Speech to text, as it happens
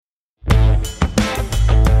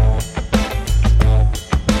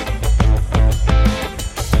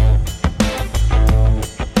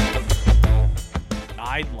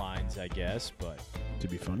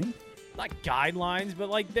not guidelines, but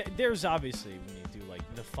like there's obviously when you do like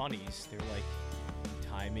the funnies, they're like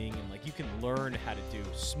timing and like you can learn how to do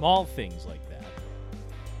small things like that.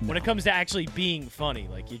 When it comes to actually being funny,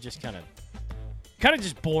 like you just kind of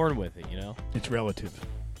just born with it, you know? It's relative.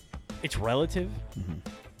 It's relative? Mm-hmm.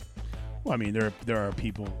 Well, I mean, there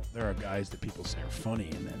are guys that people say are funny,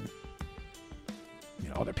 and then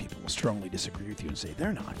other people will strongly disagree with you and say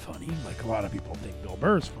they're not funny. Like a lot of people think Bill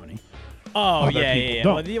Burr's funny. Oh, Other yeah.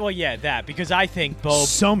 people don't. Well, yeah, that because I think Bo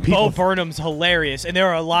people Burnham's hilarious, and there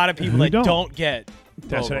are a lot of people who that don't get.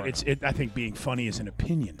 That's Bo what Burnham. I think being funny is an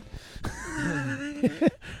opinion.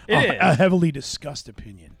 It is. A heavily discussed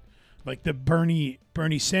opinion, like the Bernie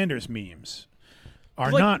Sanders memes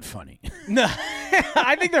are not funny. No,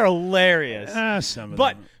 I think they're hilarious. Some of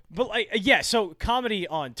them. But like, yeah, so comedy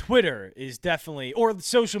on Twitter is definitely, or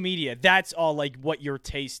social media, that's all like what your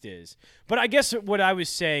taste is. But I guess what I was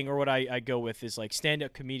saying, or what I go with is like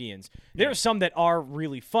stand-up comedians. There are some that are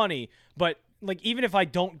really funny, but like even if I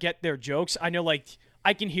don't get their jokes, I know like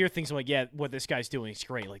I can hear things like, yeah, what this guy's doing is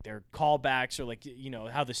great. Like their callbacks or like,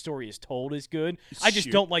 how the story is told is good. I just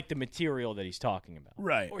don't like the material that he's talking about.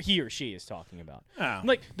 Right. Or he or she is talking about. Oh.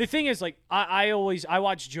 Like the thing is like, I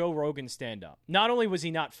watch Joe Rogan stand up. Not only was he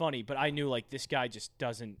not funny, but I knew like this guy just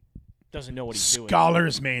doesn't know what he's doing.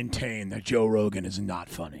 Scholars maintain that Joe Rogan is not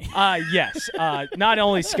funny. Yes. Not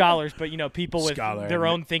only scholars, but people with their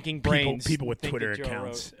own thinking brains. People with think Twitter that Joe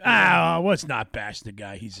accounts. Rogan- Let's not bash the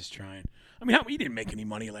guy. He's just trying. I mean, he didn't make any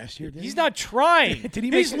money last year, did he? He's not trying. Did he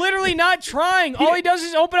He's literally not trying. All he does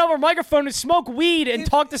is open up a microphone and smoke weed and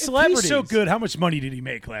talk to celebrities. He's so good. How much money did he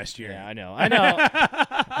make last year? Yeah, I know. I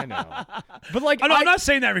know. But like, I'm not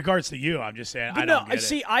saying that in regards to you. I'm just saying I don't get it.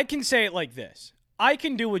 See, I can say it like this. I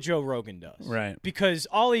can do what Joe Rogan does. Right. Because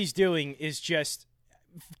all he's doing is just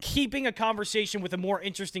keeping a conversation with a more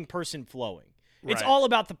interesting person flowing. Right. It's all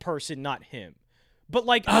about the person, not him. But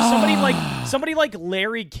like somebody like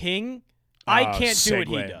Larry King, I can't do what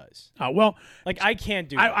he does. I can't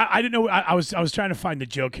do. I didn't know. I was trying to find the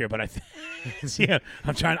joke here, but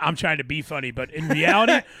I'm trying to be funny, but in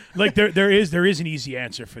reality, like there is an easy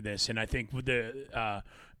answer for this, and I think with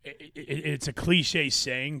it's a cliche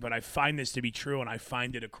saying, but I find this to be true, and I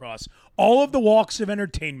find it across all of the walks of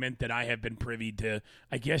entertainment that I have been privy to.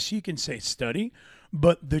 I guess you can say study,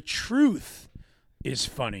 but the truth is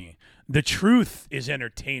funny. The truth is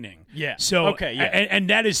entertaining. Yeah. So okay. Yeah. And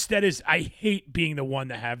that is. I hate being the one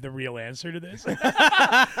to have the real answer to this.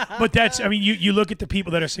 But that's. I mean, you look at the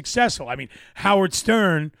people that are successful. I mean, Howard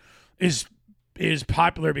Stern is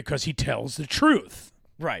popular because he tells the truth.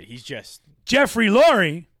 Right. He's just Jeffrey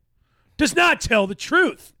Lurie does not tell the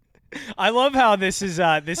truth. I love how this is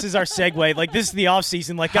our segue. Like this is the off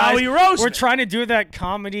season. Like guys, Howie Roseman. We're trying to do that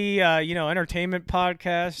comedy, entertainment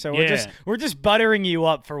podcast. So we're just buttering you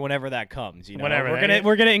up for whenever that comes. Whatever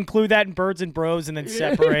we're gonna include that in Birds and Bros and then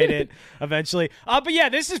separate it eventually. But yeah,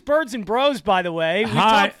 this is Birds and Bros. By the way, we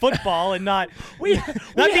talk football and not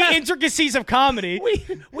the intricacies of comedy.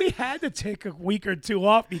 We had to take a week or two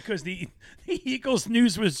off because the Eagles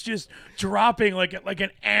news was just dropping like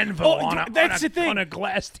an anvil on a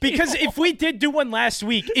glass table. Because if we did do one last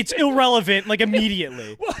week, it's irrelevant, like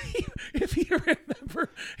immediately. Well, if you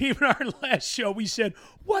remember, even our last show, we said,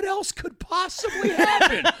 what else could possibly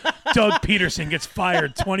happen? Doug Peterson gets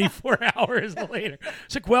fired 24 hours later.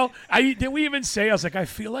 It's like, well, did we even say? I was like, I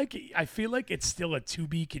feel like it's still a to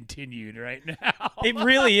be continued right now. It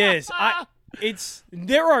really is.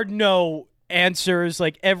 There are no answers.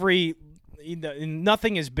 Like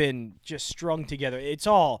nothing has been just strung together. It's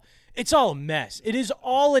all a mess. It is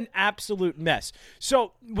all an absolute mess.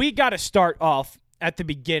 So we got to start off at the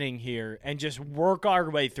beginning here and just work our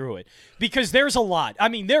way through it because there's a lot. I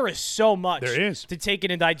mean, there is so much to take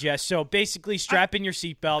in and digest. So basically, strap in your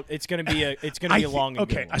seatbelt. It's going to be a long.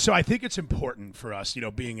 Okay, so I think it's important for us,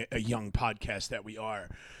 being a young podcast that we are,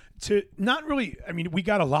 to not really. I mean, we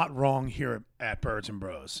got a lot wrong here at Birds and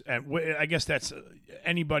Bros, and I guess that's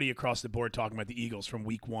anybody across the board talking about the Eagles from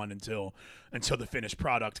week one until the finished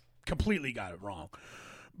product completely got it wrong.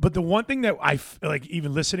 But the one thing that I like,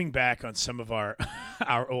 even listening back on some of our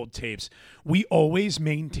old tapes, we always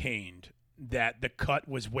maintained that the cut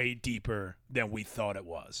was way deeper than we thought it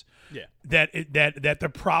was. Yeah. That the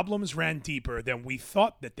problems ran deeper than we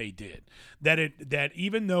thought that they did. That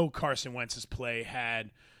even though Carson Wentz's play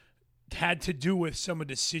had to do with some of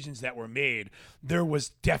the decisions that were made, there was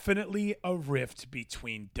definitely a rift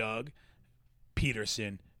between Doug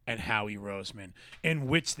Peterson and Howie Roseman, in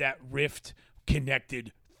which that rift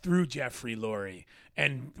connected through Jeffrey Lurie,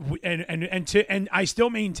 and I still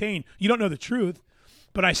maintain, you don't know the truth,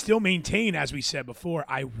 but I still maintain, as we said before,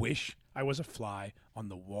 I wish I was a fly on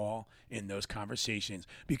the wall in those conversations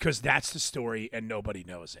because that's the story and nobody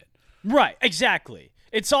knows it. Right, exactly.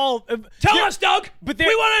 It's all Tell us, Doug. But we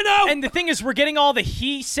want to know. And the thing is, we're getting all the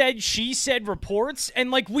he said, she said reports,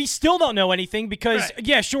 and like we still don't know anything because, Right.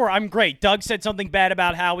 yeah, sure, I'm great. Doug said something bad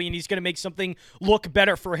about Howie, and he's going to make something look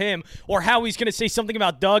better for him, or Howie's going to say something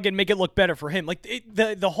about Doug and make it look better for him. Like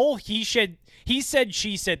the whole he said,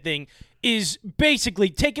 she said thing is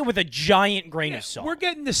basically take it with a giant grain of salt. We're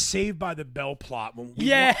getting the Saved by the Bell plot when we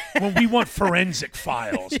Yeah. when we want forensic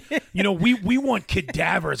files. You know, we want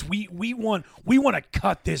cadavers. We want to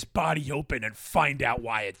cut this body open and find out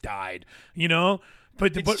why it died. You know,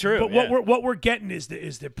 but true, But yeah. what we're getting is the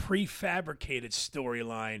prefabricated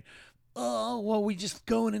storyline. Oh well, we just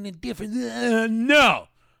going in a different. No,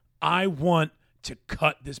 I want to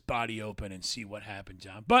cut this body open and see what happened,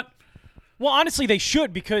 John. But. Well, honestly, they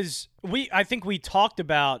should because I think we talked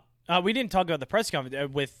about we didn't talk about the press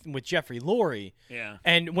conference with Jeffrey Lurie. Yeah.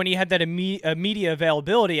 And when he had that media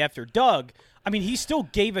availability after Doug, I mean, he still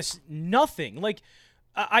gave us nothing. Like,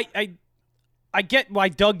 I get why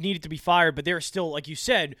Doug needed to be fired, but there are still, like you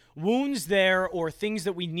said, wounds there or things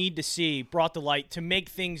that we need to see brought to light to make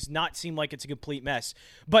things not seem like it's a complete mess.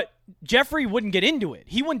 But Jeffrey wouldn't get into it.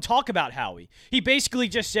 He wouldn't talk about Howie. He basically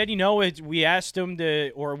just said, we asked him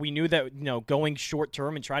to, or we knew that, going short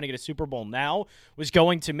term and trying to get a Super Bowl now was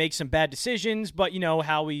going to make some bad decisions, but,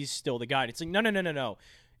 Howie's still the guy. It's like, no.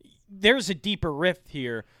 There's a deeper rift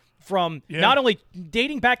here from not only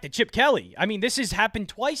dating back to Chip Kelly. I mean, this has happened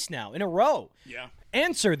twice now in a row. Yeah.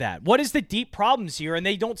 Answer that. What is the deep problems here? And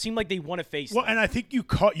they don't seem like they want to face Well, them. and I think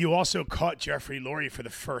you also caught Jeffrey Lurie for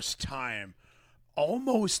the first time,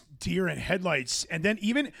 almost deer in headlights. And then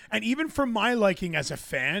even for my liking as a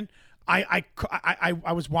fan, I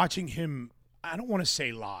was watching him. I don't want to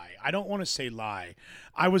say lie.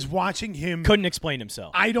 I was watching him. Couldn't explain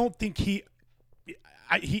himself. I don't think he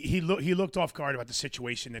looked off guard about the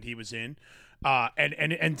situation that he was in,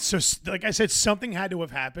 and so like I said, something had to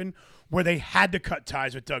have happened where they had to cut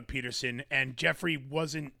ties with Doug Peterson, and Jeffrey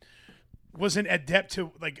wasn't adept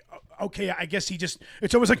to like. Okay, I guess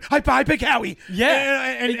it's almost like I pick Howie,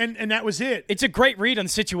 and that was it. It's a great read on the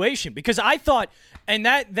situation because I thought, and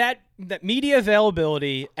that media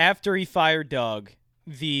availability after he fired Doug,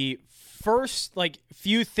 the first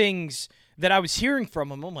few things that I was hearing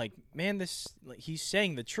from him, I'm like, man, he's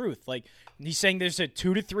saying the truth. Like, he's saying there's a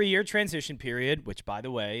 2 to 3 year transition period, which, by the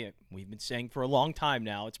way, we've been saying for a long time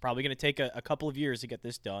now. It's probably going to take a couple of years to get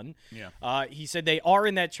this done. Yeah. He said they are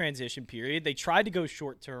in that transition period. They tried to go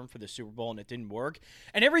short term for the Super Bowl, and it didn't work.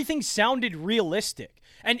 And everything sounded realistic.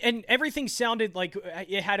 And everything sounded like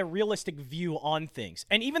it had a realistic view on things.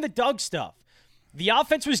 And even the Doug stuff. The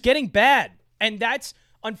offense was getting bad. And that's...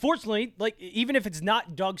 Unfortunately, even if it's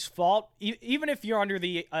not Doug's fault, even if you're under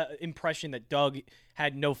the impression that Doug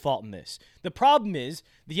had no fault in this, the problem is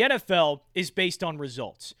the NFL is based on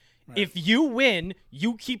results. Right. If you win,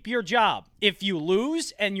 you keep your job. If you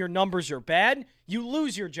lose and your numbers are bad, you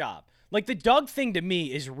lose your job. Like, the Doug thing to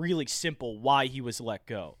me is really simple why he was let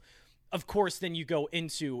go. Of course, then you go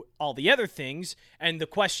into all the other things and the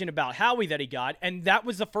question about Howie that he got, and that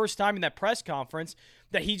was the first time in that press conference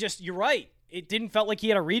that you're right. It didn't felt like he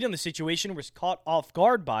had a read on the situation, was caught off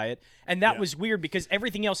guard by it, and that was weird because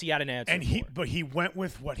everything else he had an answer for. But he went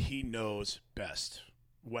with what he knows best.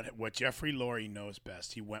 What Jeffrey Lurie knows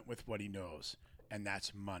best. He went with what he knows, and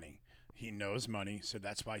that's money. He knows money, so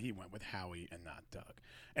that's why he went with Howie and not Doug.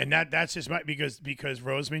 And that's just because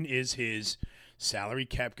Roseman is his salary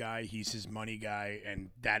cap guy, he's his money guy, and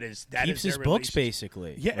that is keeps his books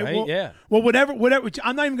basically. Yeah, right? Well, whatever.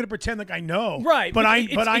 I'm not even going to pretend like I know. Right, but I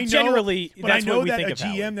know generally. But that's I know what we that think a of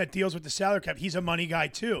Howie. GM that deals with the salary cap, he's a money guy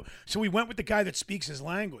too. So we went with the guy that speaks his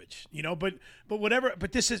language. But whatever.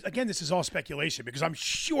 But this is all speculation because I'm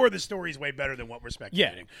sure the story is way better than what we're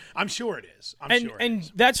speculating. Yeah. I'm sure it is. And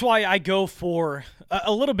that's why I go for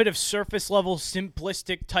a little bit of surface level,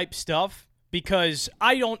 simplistic type stuff. Because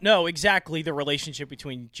I don't know exactly the relationship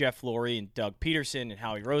between Jeff Lurie and Doug Peterson and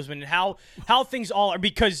Howie Roseman and how things all are.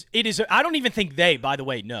 Because it is, I don't even think they, by the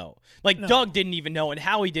way, know. No. Doug didn't even know and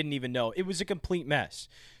Howie didn't even know. It was a complete mess.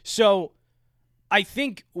 So I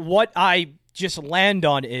think what I just land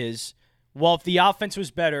on is, well, if the offense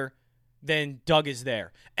was better, then Doug is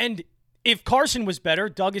there. And if Carson was better,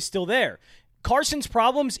 Doug is still there. Carson's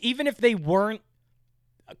problems, even if they weren't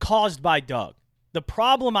caused by Doug, the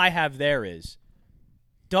problem I have there is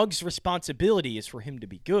Doug's responsibility is for him to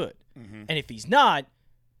be good. Mm-hmm. And if he's not,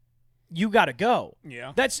 you got to go.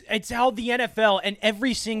 Yeah. It's how the NFL and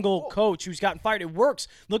every single coach who's gotten fired, it works.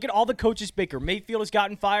 Look at all the coaches Baker Mayfield has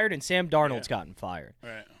gotten fired and Sam Darnold's gotten fired.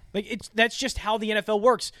 Right. Like that's just how the NFL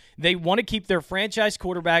works. They want to keep their franchise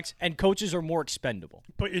quarterbacks, and coaches are more expendable.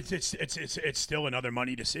 But it's still another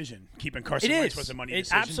money decision. Keeping Carson Wentz was a money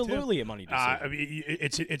decision. It's absolutely too. A money decision. I mean,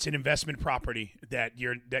 it's an investment property that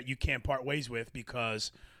you can't part ways with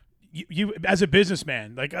because you as a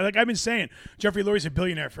businessman, like I've been saying, Jeffrey Lurie's a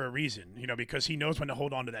billionaire for a reason, because he knows when to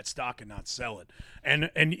hold on to that stock and not sell it. And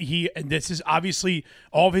this is obviously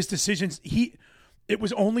all of his decisions. It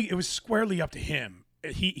was squarely up to him.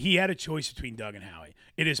 He had a choice between Doug and Howie.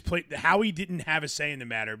 Howie didn't have a say in the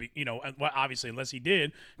matter, obviously, unless he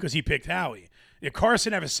did, because he picked Howie. Did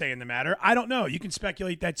Carson have a say in the matter? I don't know. You can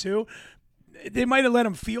speculate that too. They might have let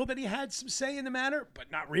him feel that he had some say in the matter,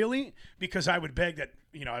 but not really, because I would beg that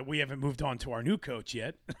we haven't moved on to our new coach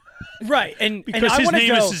yet. Right, and because his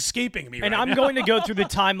name is escaping me. And I'm going to go through the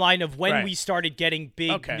timeline of when we started getting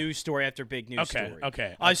big news story after big news story.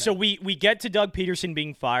 Okay. So we get to Doug Peterson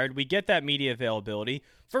being fired. We get that media availability.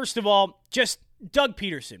 First of all, just Doug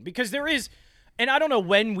Peterson, because there is, and I don't know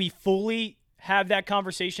when we fully have that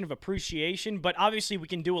conversation of appreciation, but obviously we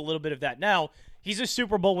can do a little bit of that now. He's a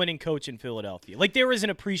Super Bowl winning coach in Philadelphia. Like, there is an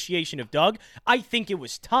appreciation of Doug. I think it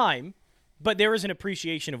was time, but there is an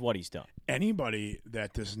appreciation of what he's done. Anybody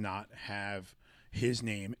that does not have his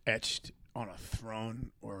name etched on a throne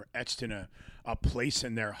or etched in a place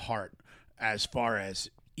in their heart as far as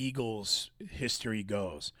Eagles history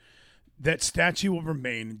goes, that statue will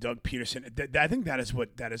remain Doug Peterson. I think that is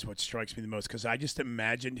what strikes me the most, because I just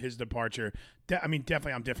imagined his departure.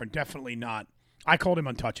 Definitely I'm different. Definitely not. I called him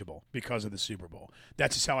untouchable because of the Super Bowl.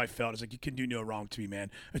 That's just how I felt. It's like, you can do no wrong to me, man.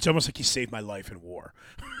 It's almost like he saved my life in war.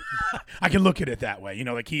 I can look at it that way.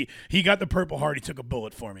 Like he got the Purple Heart. He took a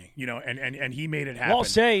bullet for me, and he made it happen. Well, I'll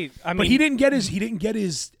say, but he didn't get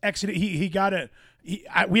his exit. We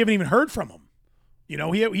haven't even heard from him. He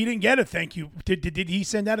didn't get a thank you. Did he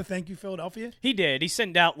send out a thank you, Philadelphia? He did. He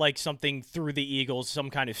sent out like something through the Eagles, some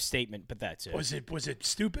kind of statement, but that's it. Was it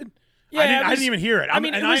stupid? Yeah, I didn't even hear it.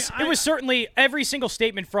 It was certainly every single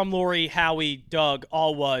statement from Lurie, Howie, Doug,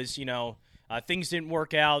 all was, things didn't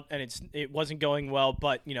work out and it wasn't going well,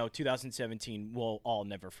 but 2017, we'll all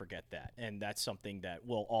never forget that, and that's something that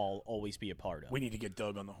we'll all always be a part of. We need to get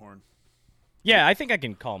Doug on the horn. Yeah, I think I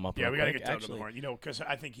can call him up. Yeah, we got to get Doug on the horn. Because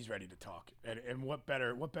I think he's ready to talk. And what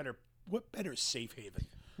better safe haven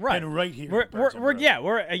than right here? We're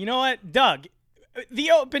you know what, Doug.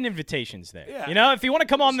 The open invitation's there. Yeah. If you want to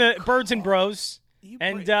come on the Birds and Bros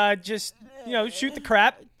and just shoot the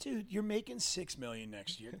crap, dude. You're making $6 million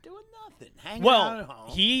next year, doing nothing, hanging out at home.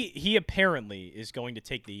 He apparently is going to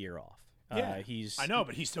take the year off. Yeah, I know,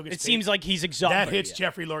 but he still gets. It seems like he's exhausted. That hits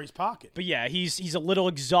Jeffrey Lurie's pocket. But yeah, he's a little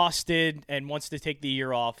exhausted and wants to take the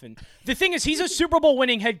year off. And the thing is, he's a Super Bowl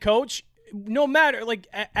winning head coach. No matter,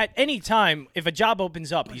 at any time, if a job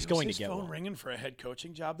opens up, he's going to get one. Was his phone ringing for a head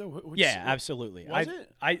coaching job, though? Absolutely. Was it?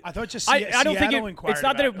 I thought just I don't think inquired it's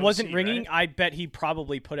not that it about wasn't OC, ringing. Right? I bet he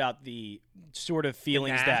probably put out the sort of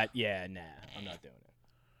feelings that, I'm not doing it.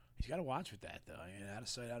 He's got to watch with that, though. Out of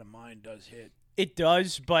sight, out of mind does hit. It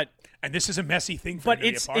does, and this is a messy thing for him to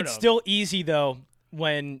be a part of. It's still easy, though,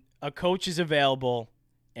 when a coach is available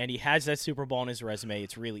and he has that Super Bowl on his resume.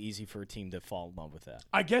 It's really easy for a team to fall in love with that.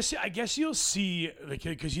 I guess you'll see,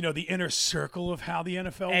 because the inner circle of how the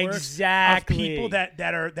NFL works. Exactly. Of people that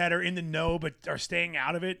are in the know but are staying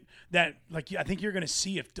out of it. That I think you're going to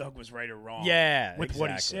see if Doug was right or wrong. Yeah, with what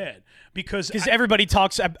he said, because everybody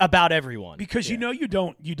talks about everyone. Because you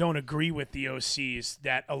don't agree with the OCs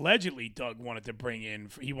that allegedly Doug wanted to bring in.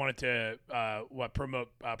 He wanted to promote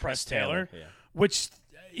Press Taylor, which.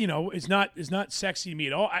 Is not sexy to me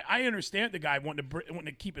at all. I understand the guy wanting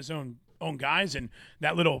to keep his own guys and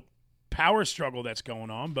that little power struggle that's going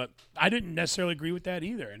on, but I didn't necessarily agree with that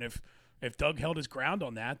either. And if Doug held his ground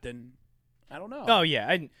on that, then I don't know. Oh yeah,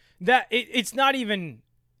 and it's not even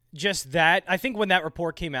just that. I think when that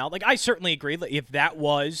report came out, I certainly agree. If that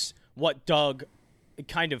was what Doug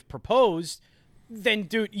kind of proposed, then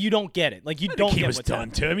dude, you don't get it. You don't get what's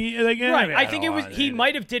done to him. Right. I think it was. He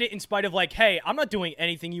might have did it in spite of hey, I'm not doing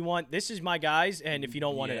anything you want. This is my guys, and if you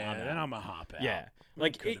don't want it, then I'm a hop out. Yeah.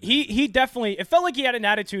 He definitely. It felt like he had an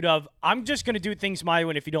attitude of I'm just going to do things my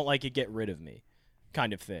way, and if you don't like it, get rid of me,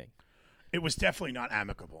 kind of thing. It was definitely not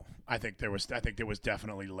amicable. I think there was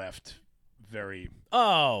definitely left very.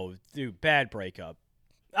 Oh, dude, bad breakup.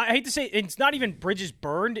 I hate to say it's not even bridges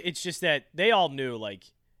burned. It's just that they all knew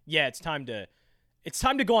it's time to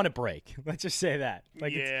go on a break. Let's just say that.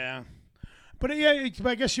 But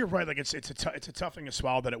I guess you're right. It's a tough thing to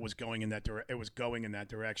swallow that it was going in that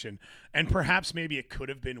direction, and perhaps maybe it could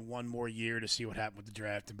have been one more year to see what happened with the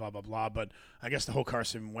draft and blah blah blah. But I guess the whole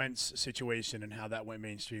Carson Wentz situation and how that went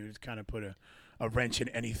mainstream has kind of put a wrench in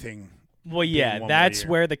anything. Well, yeah, that's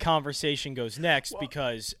where the conversation goes next,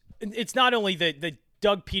 because it's not only the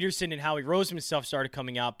Doug Peterson and Howie Roseman stuff started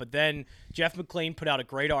coming out, but then Jeff McLean put out a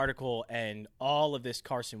great article, and all of this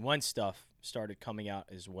Carson Wentz stuff started coming out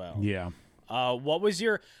as well. Yeah. What was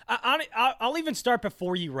your I'll even start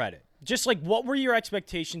before you read it. Just like, what were your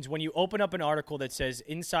expectations when you open up an article that says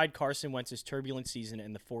inside Carson Wentz's turbulent season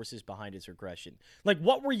and the forces behind his regression? Like,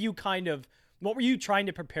 what were you trying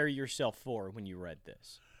to prepare yourself for when you read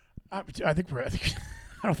this? I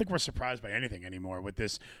don't think we're surprised by anything anymore with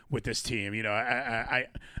this team. You know, I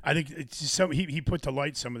think it's he put to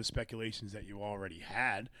light some of the speculations that you already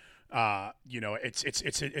had. You know,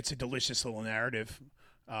 it's a delicious little narrative.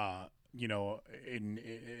 You know,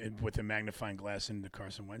 in with the magnifying glass into the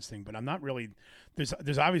Carson Wentz thing, but I'm not really. There's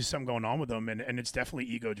obviously something going on with him, and it's definitely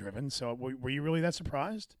ego driven. So were you really that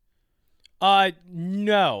surprised?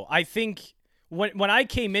 No, I think. When I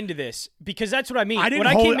came into this, because that's what I mean. I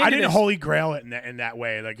didn't holy grail it in that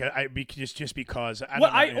way. Like just because.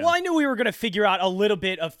 I knew we were going to figure out a little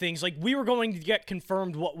bit of things. Like, we were going to get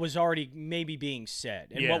confirmed what was already maybe being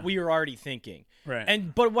said and what we were already thinking.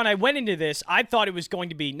 Right. But when I went into this, I thought it was going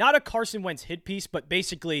to be not a Carson Wentz hit piece, but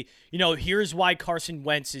basically, you know, here's why Carson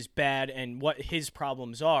Wentz is bad and what his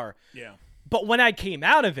problems are. Yeah. But when I came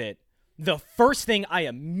out of it, the first thing I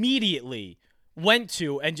immediately went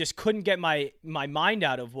to and just couldn't get my mind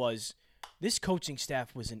out of was, this coaching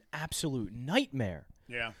staff was an absolute nightmare.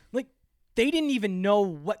 Yeah. Like, they didn't even know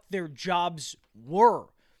what their jobs were.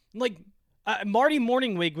 Like, Marty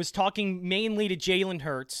Morningwig was talking mainly to Jalen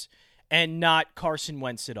Hurts and not Carson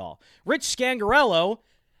Wentz at all. Rich Scangarello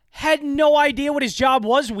had no idea what his job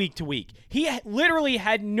was week to week. He literally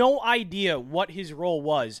had no idea what his role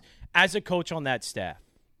was as a coach on that staff.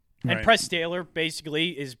 And Right. Press Taylor basically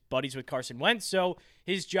is buddies with Carson Wentz, so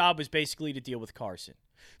his job was basically to deal with Carson.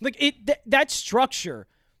 Like, that structure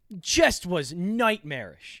just was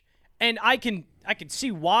nightmarish. And I can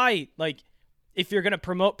see why, like, if you're going to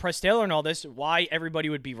promote Press Taylor and all this, why everybody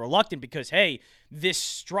would be reluctant, because, hey, this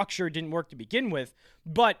structure didn't work to begin with.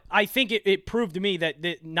 But I think it proved to me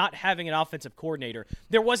that not having an offensive coordinator,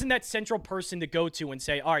 there wasn't that central person to go to and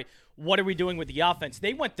say, all right, what are we doing with the offense?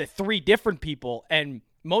 They went to 3 different people, and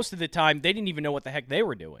most of the time, they didn't even know what the heck they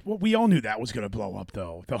were doing. Well, we all knew that was going to blow up,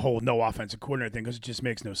 though, the whole no offensive coordinator thing, because it just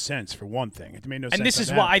makes no sense, for one thing. It made no sense. And this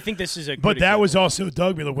is why I think this is a good But that example. was also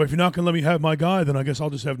Doug being like, well, if you're not going to let me have my guy, then I guess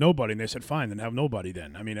I'll just have nobody. And they said, fine, then have nobody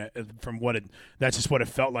then. I mean, that's just what it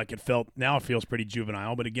felt like. Now it feels pretty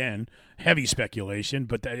juvenile, but again, heavy speculation.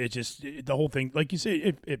 But the whole thing, like you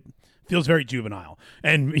say, it feels very juvenile.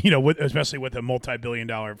 And, you know, especially with a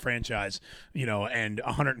multi-billion-dollar franchise, you know, and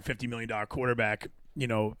 $150 million quarterback, you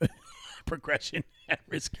know, progression at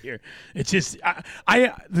risk here. It's just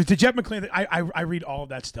the Jeff McLean. I read all of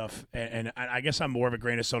that stuff, and I guess I'm more of a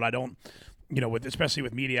grain of salt. I don't, you know, especially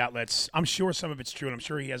with media outlets. I'm sure some of it's true, and I'm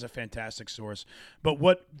sure he has a fantastic source. But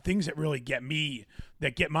what things that really get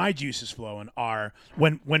my juices flowing are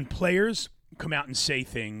when players come out and say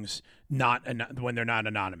things when they're not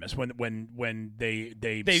anonymous, when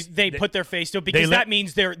they put their face to it, because that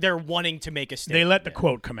means they're wanting to make a statement. They let the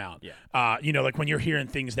quote come out. Yeah. You know, like when you're hearing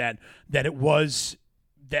things that there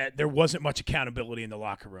wasn't much accountability in the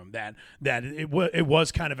locker room, that it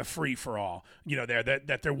was kind of a free for all. You know,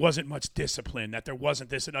 that there wasn't much discipline, that there wasn't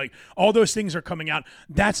this, and like all those things are coming out.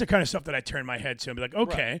 That's the kind of stuff that I turn my head to and be like,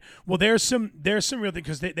 okay, right. Well, there's some real thing,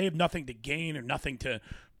 because they have nothing to gain or nothing to.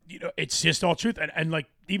 You know, it's just all truth. And like,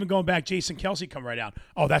 even going back, Jason Kelsey come right out.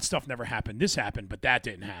 Oh, that stuff never happened. This happened, but that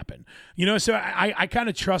didn't happen. You know, so I kind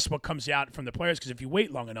of trust what comes out from the players, because if you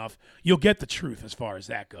wait long enough, you'll get the truth as far as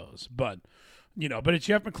that goes. But, you know, but it's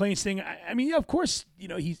Jeff McLean's thing. I mean, yeah, of course, you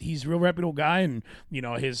know, he's a real reputable guy, and, you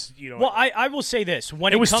know, his, you know. Well, I will say this.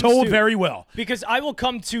 When it was comes told to, very well. Because I will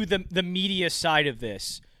come to the media side of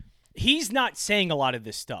this. He's not saying a lot of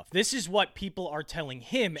this stuff. This is what people are telling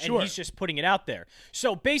him, and Sure. He's just putting it out there.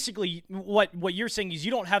 So basically, what you're saying is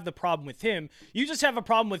you don't have the problem with him. You just have a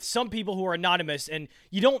problem with some people who are anonymous, and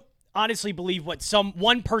you don't honestly believe what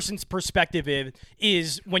one person's perspective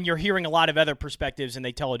is when you're hearing a lot of other perspectives and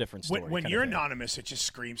they tell a different story. When you're anonymous, it just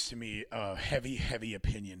screams to me heavy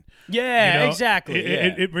opinion. Yeah, you know? exactly.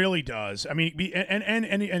 It really does. I mean,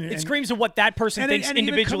 and it screams of what that person thinks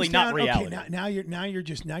individually, not reality.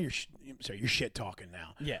 Okay, you're shit talking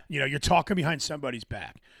now. Yeah. You know, you're talking behind somebody's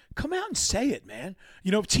back. come out and say it, man.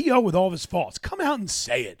 You know, T.O. with all of his faults, come out and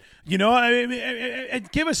say it. You know, I mean,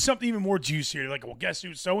 and give us something even more juicier. Like, well, guess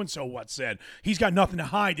who so-and-so what said? He's got nothing to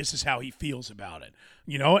hide. This is how he feels about it.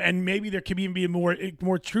 You know, and maybe there could even be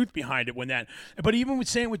more truth behind it when that. But even with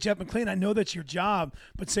saying with Jeff McLean, I know that's your job,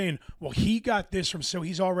 but saying, well, he got this from, so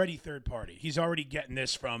he's already third party. He's already getting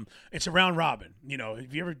this from, it's a round robin. You know,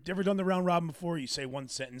 have you ever done the round robin before? You say one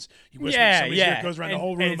sentence, you whisper somebody's ear, it goes around the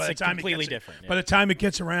whole room. By the time completely different. By the time it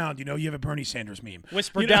gets around, you know, you have a Bernie Sanders meme.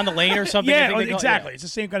 Whisper down the lane or something. Yeah, exactly. It's the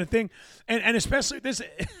same kind of thing. And especially this,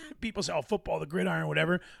 people say, oh, football, the gridiron,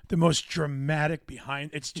 whatever. The most dramatic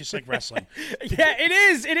behind, it's just like wrestling. Yeah, it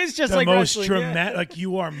is. It is just the like most wrestling. dramatic. Like,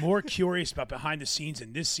 you are more curious about behind the scenes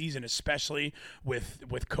in this season, especially with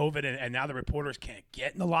COVID, and now the reporters can't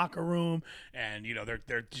get in the locker room, and you know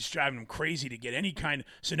they're just driving them crazy to get any kind.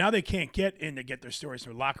 So now they can't get in to get their stories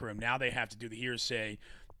from the locker room. Now they have to do the hearsay,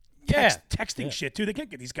 texting shit too. They can't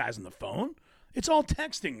get these guys on the phone. It's all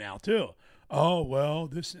texting now too. Oh well,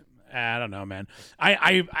 this. I don't know, man.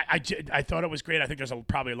 I thought it was great. I think there's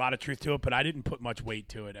probably a lot of truth to it, but I didn't put much weight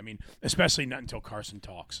to it. I mean, especially not until Carson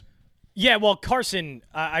talks. Yeah, well, Carson,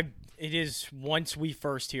 it is once we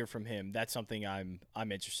first hear from him. That's something I'm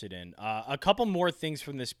interested in. A couple more things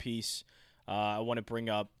from this piece I want to bring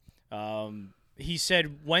up. He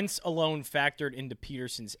said Wentz alone factored into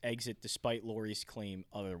Peterson's exit despite Lurie's claim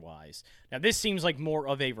otherwise. Now, this seems like more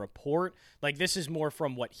of a report. Like, this is more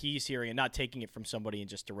from what he's hearing and not taking it from somebody and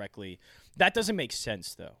just directly. That doesn't make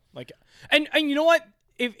sense, though. Like, and you know what?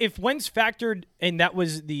 If Wentz factored and that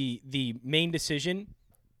was the main decision,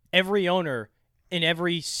 every owner in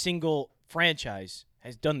every single franchise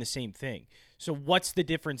has done the same thing. So what's the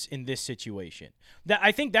difference in this situation?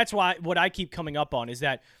 I think that's why what I keep coming up on is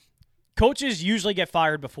that coaches usually get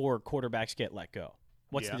fired before quarterbacks get let go.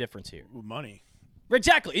 What's the difference here? Money.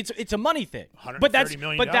 Exactly. It's a money thing. But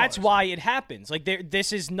that's why it happens. Like,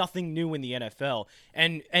 this is nothing new in the NFL.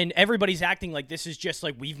 And everybody's acting like this is just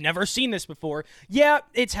like we've never seen this before. Yeah,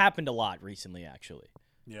 it's happened a lot recently, actually.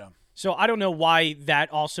 Yeah. So I don't know why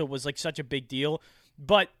that also was like such a big deal.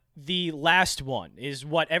 But the last one is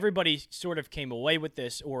what everybody sort of came away with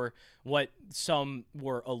this, or what some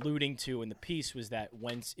were alluding to in the piece, was that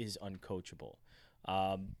Wentz is uncoachable.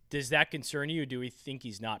 Does that concern you, or do we think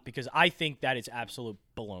he's not? Because I think that is absolute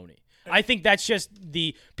baloney. I think that's just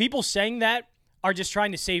the people saying that are just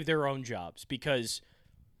trying to save their own jobs, because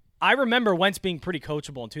I remember Wentz being pretty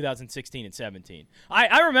coachable in 2016 and 17.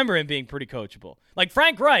 I remember him being pretty coachable. Like,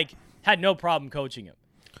 Frank Reich had no problem coaching him.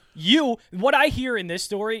 What I hear in this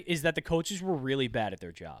story is that the coaches were really bad at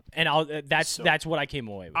their job, and that's what I came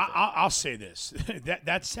away with. I'll say this: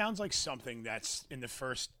 that sounds like something that's in the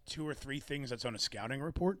first 2 or 3 things that's on a scouting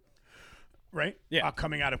report, right? Yeah,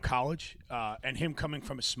 coming out of college, and him coming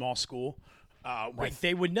from a small school, right?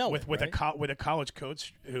 They would know with a college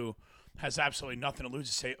coach who has absolutely nothing to lose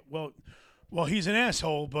to say, well, he's an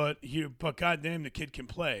asshole, but goddamn, the kid can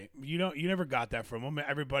play. You never got that from him.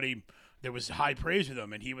 Everybody. There was high praise with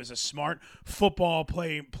him, and he was a smart football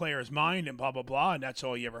player's mind, and blah, blah, blah, and that's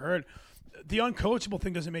all you ever heard. The uncoachable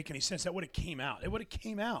thing doesn't make any sense. That would have came out. It would have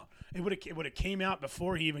came out. It would have came out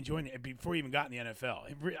before he even before he even got in the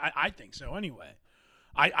NFL. I think so anyway.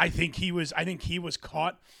 I think he was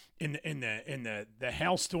caught in the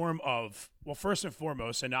hailstorm of, well, first and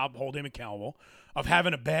foremost, and I'll hold him accountable, of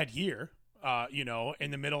having a bad year.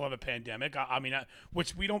 In the middle of a pandemic.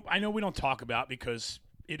 Which I know we don't talk about because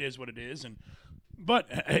it is what it is, but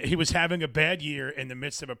he was having a bad year in the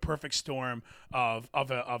midst of a perfect storm of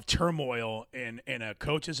turmoil in a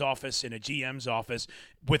coach's office, in a GM's office,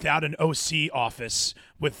 without an OC office,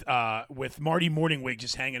 with Marty Morningwig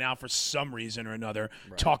just hanging out for some reason or another,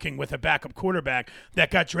 right, talking with a backup quarterback that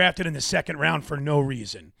got drafted in the second round for no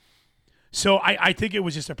reason. So I think it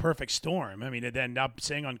was just a perfect storm. I mean, and then not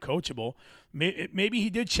saying uncoachable, maybe he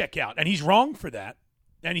did check out, and he's wrong for that.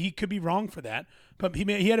 And he could be wrong for that, but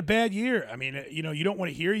he had a bad year. I mean, you don't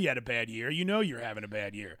want to hear you had a bad year. You know you're having a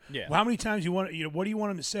bad year. Yeah. Well, how many times what do you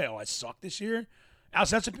want him to say? Oh, I sucked this year?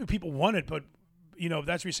 Alex, that's what people wanted, but, that's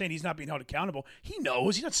what you're saying. He's not being held accountable. He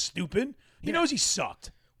knows. He's not stupid. He knows he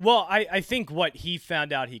sucked. Well, I think what he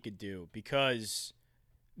found out he could do, because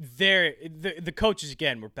the coaches,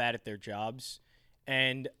 again, were bad at their jobs.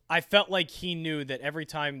 And I felt like he knew that every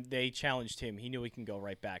time they challenged him, he knew he can go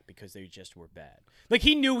right back because they just were bad. Like,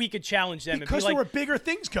 he knew he could challenge them. Because there were bigger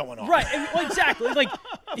things going on. Right, exactly. Like,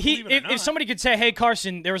 if somebody could say, hey,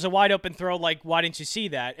 Carson, there was a wide open throw, like, why didn't you see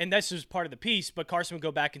that? And this was part of the piece, but Carson would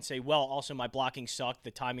go back and say, well, also my blocking sucked,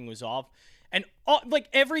 the timing was off. And like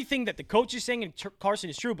everything that the coach is saying and Carson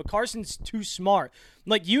is true, but Carson's too smart.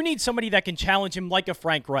 Like you need somebody that can challenge him like a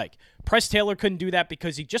Frank Reich. Press Taylor couldn't do that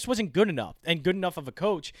because he just wasn't good enough and good enough of a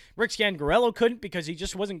coach. Rick Scangarello couldn't because he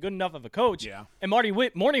just wasn't good enough of a coach. Yeah. And Marty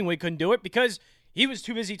Morningwig couldn't do it because he was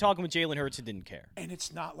too busy talking with Jalen Hurts and didn't care. And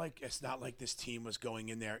it's not like this team was going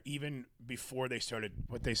in there even before they started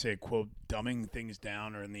what they say, quote, dumbing things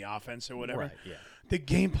down or in the offense or whatever. Right, yeah. The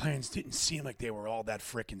game plans didn't seem like they were all that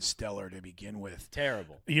freaking stellar to begin with.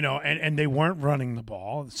 Terrible. And they weren't running the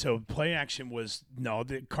ball. So play action was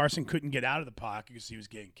Carson couldn't get out of the pocket because he was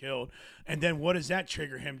getting killed. And then what does that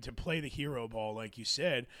trigger him to play the hero ball, like you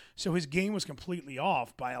said? So his game was completely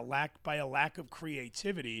off by a lack of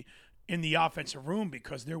creativity in the offensive room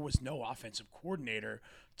because there was no offensive coordinator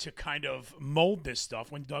to kind of mold this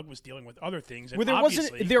stuff when Doug was dealing with other things. And well,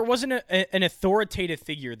 there wasn't an authoritative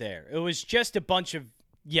figure there. It was just a bunch of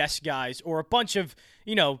yes guys or a bunch of,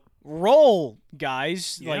 role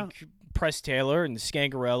guys like Press Taylor and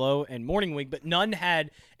Scangarello and Morningwig, but none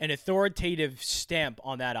had an authoritative stamp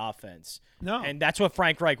on that offense. No. And that's what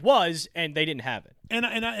Frank Reich was, and they didn't have it. And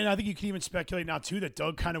I think you can even speculate now, too, that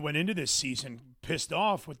Doug kind of went into this season pissed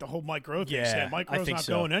off with the whole Mike Rowe thing. Yeah, Saying Mike Rowe's not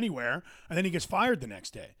so. going anywhere, and then he gets fired the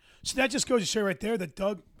next day. So that just goes to show right there that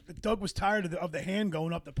Doug was tired of the hand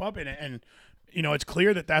going up the puppet, and it's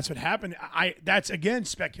clear that that's what happened. That's, again,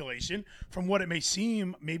 speculation. From what it may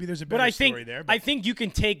seem, maybe there's a better story there. But I think you can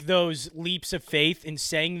take those leaps of faith in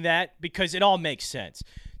saying that because it all makes sense.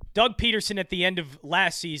 Doug Peterson at the end of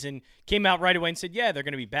last season came out right away and said, yeah, they're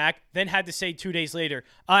going to be back. Then had to say 2 days later,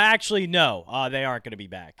 actually, no, they aren't going to be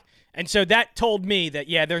back. And so that told me that,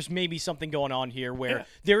 yeah, there's maybe something going on here where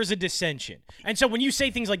there is a dissension. And so when you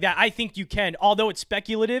say things like that, I think you can, although it's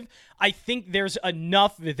speculative, I think there's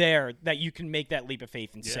enough there that you can make that leap of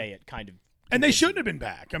faith and say it kind of. And they shouldn't have been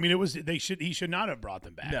back. I mean, he should not have brought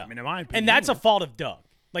them back. No. I mean, in my opinion. And that's a fault of Doug.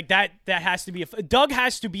 Like that has to be Doug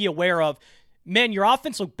has to be aware of, man, your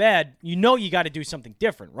offense looked bad. You got to do something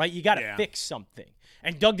different, right? You got to fix something.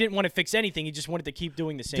 And Doug didn't want to fix anything. He just wanted to keep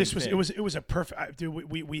doing the same thing. It was a perfect. Dude,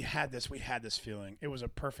 we had this feeling. It was a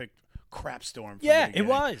perfect crap storm. Yeah, it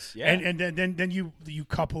was. Yeah, and then you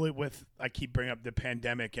couple it with, I keep bringing up the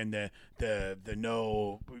pandemic and the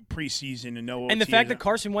no preseason and no OT and the fact that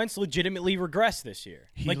Carson Wentz legitimately regressed this year.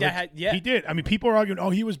 He did. I mean, people are arguing, oh,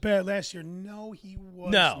 he was bad last year. No, he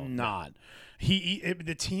was not.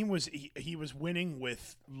 The team was he was winning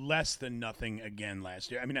with less than nothing again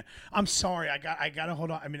last year. I mean, I'm sorry, I got to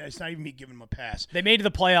hold on. I mean, it's not even me giving him a pass. They made it to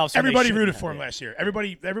the playoffs. Everybody rooted for him last year.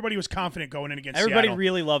 Everybody was confident going in against Everybody Seattle.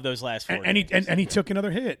 really loved those last 4 games. And he took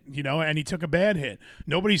another hit, and he took a bad hit.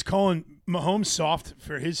 Nobody's calling Mahomes soft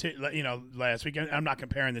for his hit, last week. I'm not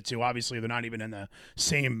comparing the two. Obviously, they're not even in the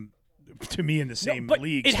same. To me, in the same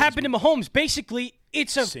league. It happened to Mahomes. Basically,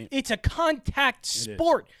 it's a contact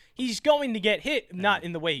sport. He's going to get hit, not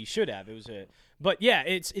in the way he should have. But yeah,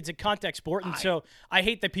 it's a contact sport, and so I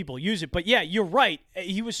hate that people use it. But yeah, you're right.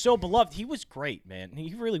 He was so beloved. He was great, man.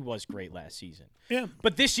 He really was great last season. Yeah.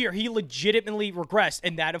 But this year, he legitimately regressed,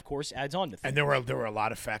 and that, of course, adds on to things. And there were a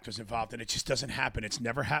lot of factors involved, and it just doesn't happen. It's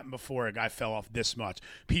never happened before. A guy fell off this much.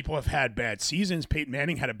 People have had bad seasons. Peyton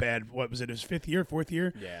Manning had a bad, what was it, his fourth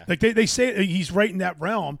year? Yeah. Like they say he's right in that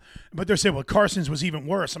realm, but they're saying, well, Carson's was even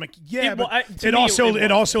worse. I'm like, yeah,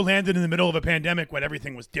 it also landed in the middle of a pandemic when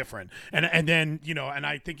everything was different, and then and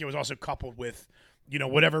I think it was also coupled with.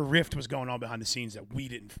 Whatever rift was going on behind the scenes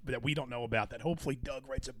that we don't know about, that hopefully Doug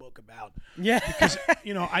writes a book about. Yeah. Because,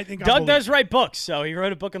 I think Doug does write books, so he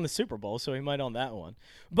wrote a book on the Super Bowl, so he might on that one.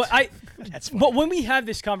 But but when we have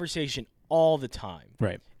this conversation all the time,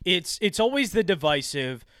 right? It's always the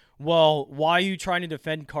divisive, well, why are you trying to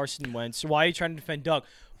defend Carson Wentz? Why are you trying to defend Doug?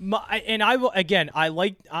 I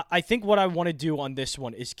think what I want to do on this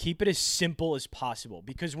one is keep it as simple as possible,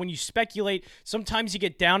 because when you speculate, sometimes you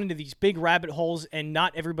get down into these big rabbit holes and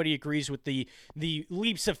not everybody agrees with the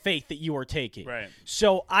leaps of faith that you are taking. Right.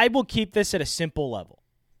 So I will keep this at a simple level.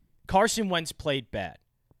 Carson Wentz played bad.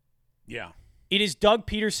 Yeah. It is Doug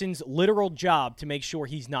Peterson's literal job to make sure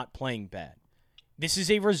he's not playing bad. This is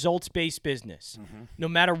a results-based business. Mm-hmm. No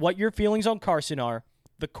matter what your feelings on Carson are,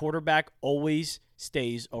 the quarterback always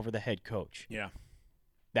stays over the head coach. Yeah.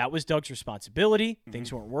 That was Doug's responsibility. Mm-hmm.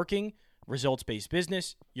 Things weren't working. Results-based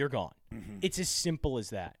business, you're gone. Mm-hmm. It's as simple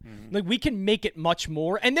as that. Mm-hmm. Like, we can make it much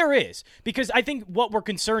more, and there is, because I think what we're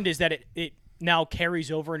concerned is that it now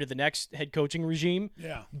carries over into the next head coaching regime.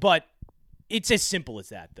 Yeah. But It's as simple as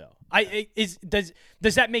that, though.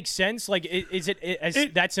 Does that make sense? Like, is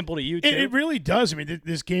it that simple to you too? It really does. I mean,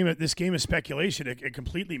 this game of speculation, it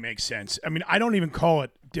completely makes sense. I mean, I don't even call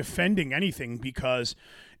it defending anything because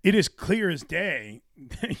it is clear as day.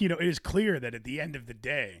 It is clear that at the end of the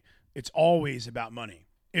day, it's always about money.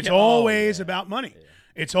 It's always about money. Yeah.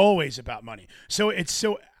 It's always about money. So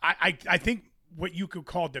I think what you could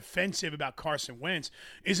call defensive about Carson Wentz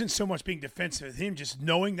isn't so much being defensive of him, just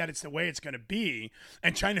knowing that it's the way it's going to be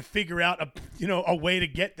and trying to figure out a way to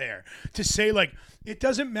get there. To say, like, it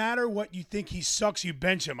doesn't matter what you think he sucks, you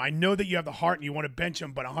bench him. I know that you have the heart and you want to bench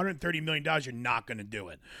him, but $130 million, you're not going to do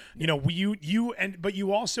it. But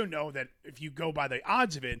you also know that if you go by the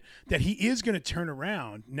odds of it, that he is going to turn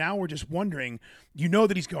around. Now we're just wondering,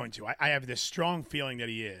 that he's going to. I have this strong feeling that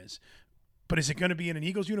he is. But is it going to be in an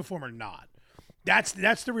Eagles uniform or not?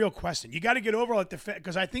 That's the real question. You got to get over all that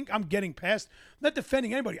because I think I'm getting past not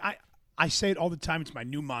defending anybody. I say it all the time. It's my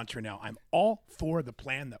new mantra now. I'm all for the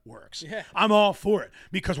plan that works. Yeah. I'm all for it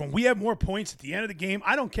because when we have more points at the end of the game,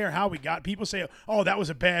 I don't care how we got. People say, "Oh, that was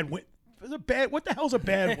a bad win." What the hell's a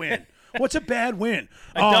bad win? What's a bad win?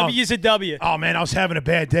 A W is a W. Oh, man, I was having a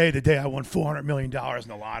bad day the day I won $400 million in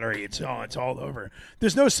the lottery. It's all over.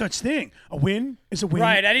 There's no such thing. A win is a win.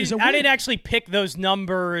 Right. I didn't actually pick those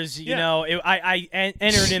numbers. I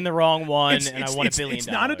entered in the wrong one, and I won $1 billion. It's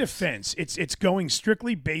not a defense. It's going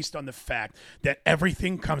strictly based on the fact that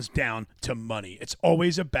everything comes down to money. It's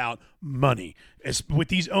always about money. With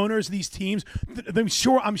these owners, these teams, I'm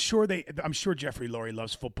sure Jeffrey Lurie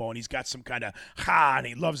loves football and he's got some kind of and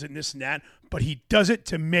he loves it and this and that, but he does it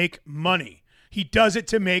to make money. He does it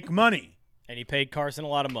to make money. And he paid Carson a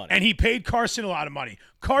lot of money.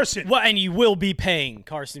 Carson. Well, and you will be paying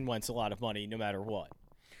Carson Wentz a lot of money no matter what.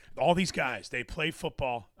 All these guys, they play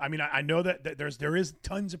football. I mean, I know that there is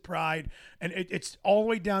tons of pride, and it's all the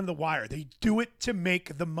way down to the wire. They do it to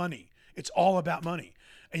make the money. It's all about money.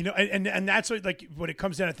 And that's like when it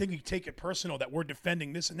comes down, I think you take it personal that we're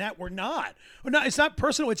defending this and that. We're not. It's not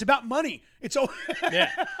personal. It's about money. It's all. Yeah.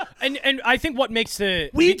 And I think what makes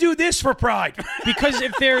we do this for pride because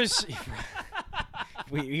if there's.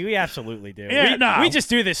 We absolutely do. Yeah, we just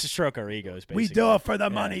do this to stroke our egos, basically. We do it for the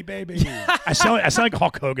money, baby. I sound like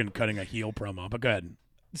Hulk Hogan cutting a heel promo, but go ahead.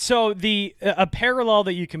 So a parallel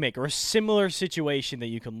that you can make or a similar situation that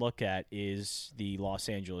you can look at is the Los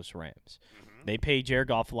Angeles Rams. They pay Jared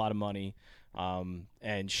Goff a lot of money,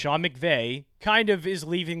 and Sean McVay kind of is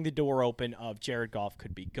leaving the door open of Jared Goff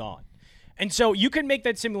could be gone. And so you can make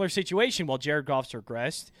that similar situation while Jared Goff's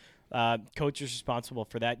regressed. Coach is responsible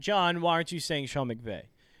for that. John, why aren't you saying Sean McVay?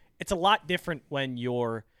 It's a lot different when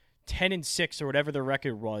you're 10-6 or whatever the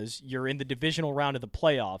record was. You're in the divisional round of the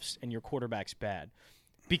playoffs, and your quarterback's bad.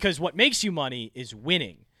 Because what makes you money is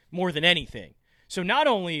winning more than anything. So not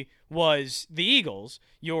only was the Eagles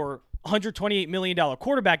your $128 million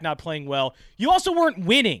quarterback not playing well, you also weren't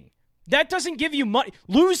winning. That doesn't give you money.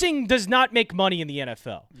 Losing does not make money in the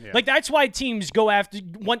NFL. Yeah. Like, that's why teams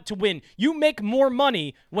want to win. You make more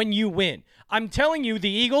money when you win. I'm telling you, the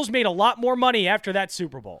Eagles made a lot more money after that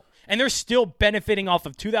Super Bowl. And they're still benefiting off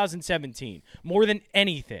of 2017 more than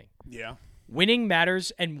anything. Yeah. Winning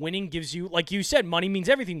matters, and winning gives you, like you said, money means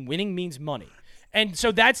everything. Winning means money. And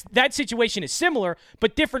so that situation is similar,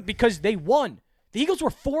 but different because they won. The Eagles were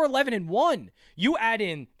 4-11-1. You add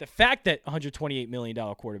in the fact that $128 million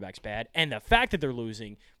quarterback's bad and the fact that they're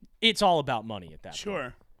losing, it's all about money at that point.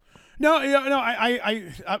 Sure. No,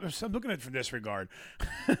 I'm looking at it from this regard.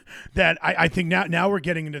 That I think now we're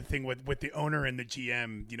getting into the thing with the owner and the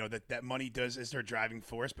GM, that money does is their driving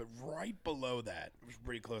force, but right below that,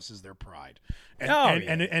 pretty close, is their pride.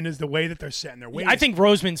 And is the way that they're setting their ways. I think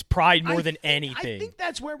Roseman's pride more than anything. I think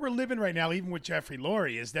that's where we're living right now, even with Jeffrey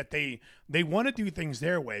Lurie, is that they want to do things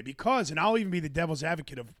their way because, and I'll even be the devil's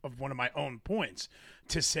advocate of one of my own points,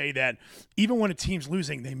 to say that even when a team's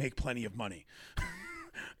losing, they make plenty of money.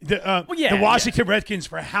 The Washington Redskins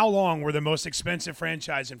for how long were the most expensive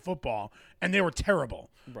franchise in football, and they were terrible.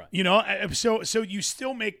 Right. So you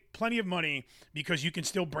still make plenty of money because you can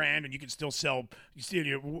still brand and you can still sell.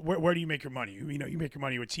 Where do you make your money? You make your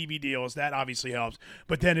money with TV deals. That obviously helps,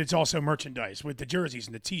 but then it's also merchandise with the jerseys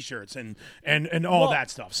and the T-shirts and all that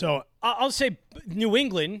stuff. So I'll say New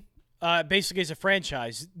England. Basically, as a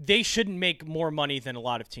franchise, they shouldn't make more money than a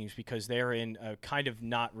lot of teams because they're in a kind of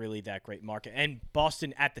not really that great market. And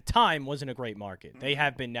Boston, at the time, wasn't a great market. They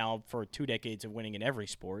have been now for 2 decades of winning in every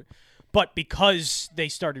sport. But because they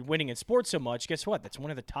started winning in sports so much, guess what? That's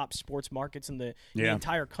one of the top sports markets in the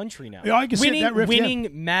entire country now. Yeah, I can see that rift, winning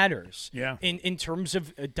matters Yeah. in terms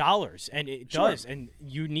of dollars, and it does. And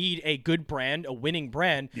you need a good brand, a winning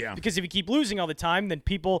brand, because if you keep losing all the time, then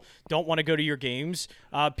people don't want to go to your games.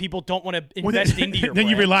 People don't want to invest into your Then brand.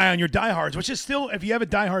 you rely on your diehards, which is still, if you have a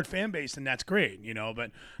diehard fan base, then that's great,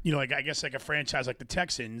 But, like I guess like a franchise like the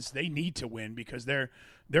Texans, they need to win because they're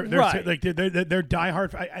Right. like they're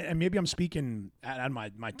diehard. And maybe I'm speaking on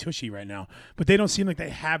my tushy right now, but they don't seem like they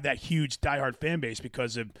have that huge diehard fan base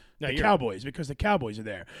because of the Cowboys, because the Cowboys are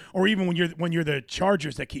there, or even when you're the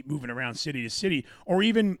Chargers that keep moving around city to city, or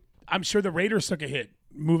even I'm sure the Raiders took a hit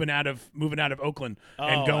moving out of Oakland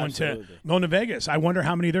and going to Vegas. I wonder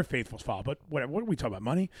how many of their faithfuls follow. But whatever. What are we talking about?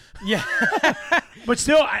 Money? Yeah. But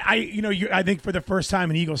still, I think for the first time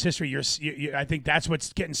in Eagles history, I think that's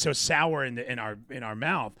what's getting so sour in our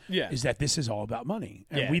mouth. Yeah. Is that this is all about money,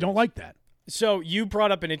 and we don't like that. So you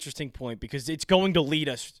brought up an interesting point because it's going to lead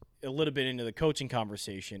us a little bit into the coaching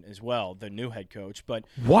conversation as well, the new head coach. But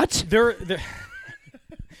what?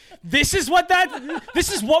 This is what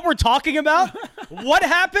we're talking about? What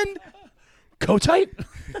happened? Kotite?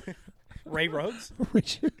 Ray Rhodes?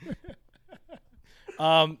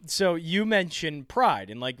 So you mentioned pride,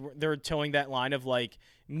 and like they're towing that line of like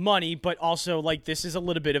money, but also like this is a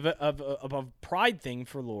little bit of a pride thing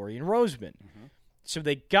for Lurie and Roseman. Mm-hmm. So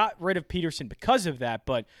they got rid of Peterson because of that,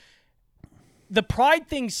 but the pride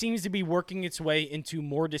thing seems to be working its way into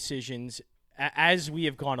more decisions as we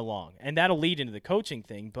have gone along, and that'll lead into the coaching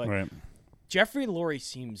thing. But right. Jeffrey Lurie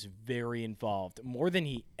seems very involved, more than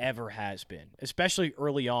he ever has been, especially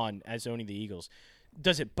early on as owning the Eagles.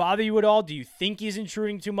 Does it bother you at all? Do you think he's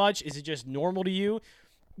intruding too much? Is it just normal to you?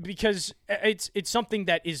 Because it's something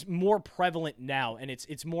that is more prevalent now, and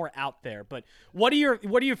it's more out there. But what are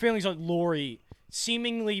your feelings on Lurie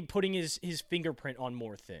seemingly putting his fingerprint on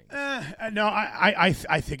more things? No, I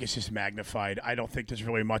think it's just magnified. I don't think there's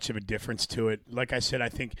really much of a difference to it. Like I said, I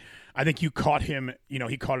think you caught him.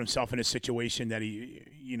 He caught himself in a situation that he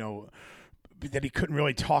couldn't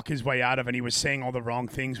really talk his way out of, and he was saying all the wrong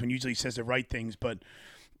things when usually he says the right things. But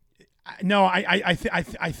no, I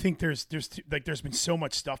think there's been so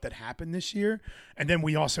much stuff that happened this year, and then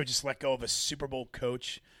we also just let go of a Super Bowl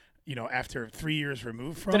coach. After 3 years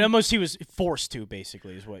removed from. Then almost he was forced to,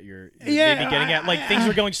 basically, is what you're maybe getting at. Like, things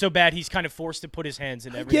were going so bad, he's kind of forced to put his hands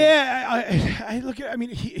in everything. Yeah, I look at. I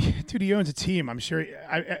mean, he owns a team. I'm sure.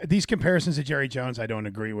 These comparisons to Jerry Jones, I don't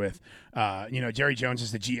agree with. Jerry Jones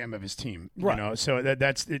is the GM of his team. Right. So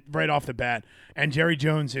that's it right off the bat. And Jerry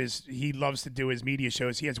Jones he loves to do his media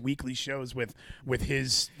shows. He has weekly shows with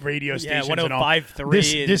his radio stations. Yeah, and all.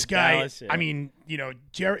 105.3. This guy. Dallas, yeah. I mean,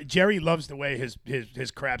 Jerry loves the way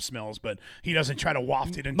his crap smells, but he doesn't try to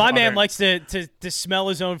waft it into. My man likes to smell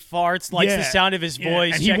his own farts, likes the sound of his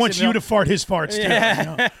voice, and he wants you to fart his farts too.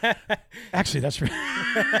 Yeah. Actually, that's right.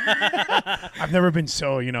 I've never been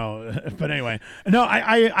so, but anyway, no,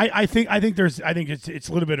 I think it's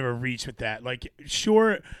a little bit of a reach with that. Like,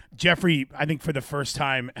 sure, Jeffrey, I think for the first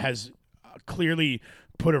time has clearly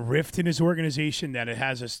put a rift in his organization that it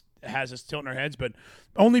has us tilting our heads, but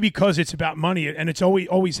only because it's about money, and it's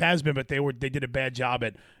always has been. But they did a bad job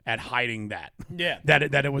at hiding that. Yeah,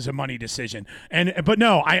 that it was a money decision. But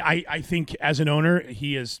no, I think as an owner,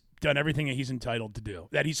 he has done everything that he's entitled to do,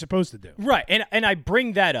 that he's supposed to do. Right, and I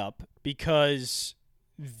bring that up because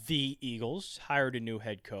the Eagles hired a new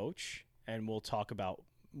head coach, and we'll talk about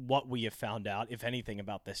what we have found out, if anything,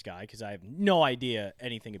 about this guy, because I have no idea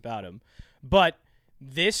anything about him. But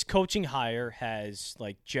this coaching hire has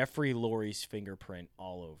like Jeffrey Lurie's fingerprint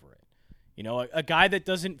all over it. A guy that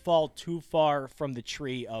doesn't fall too far from the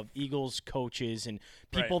tree of Eagles coaches and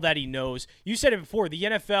people that he knows. You said it before, the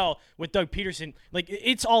NFL with Doug Peterson, like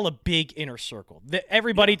it's all a big inner circle.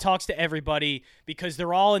 Everybody talks to everybody because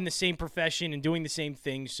they're all in the same profession and doing the same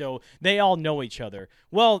thing, so they all know each other.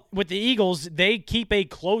 Well, with the Eagles, they keep a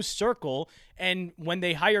close circle, and when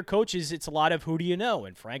they hire coaches, it's a lot of who do you know?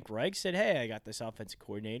 And Frank Reich said, hey, I got this offensive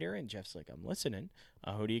coordinator, and Jeff's like, I'm listening.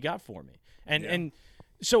 Who do you got for me? And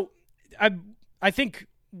so I think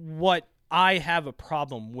what I have a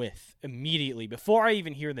problem with immediately, before I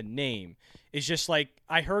even hear the name, is just like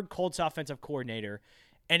I heard Colts offensive coordinator,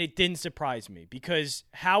 and it didn't surprise me because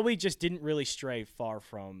Howie just didn't really stray far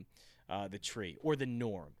from the tree or the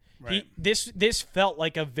norm. Right. This felt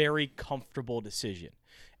like a very comfortable decision.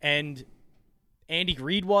 And Andy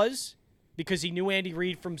Reid was, because he knew Andy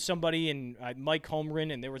Reid from somebody, and Mike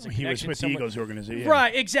Holmgren, and there was a connection. He was with the Eagles organization.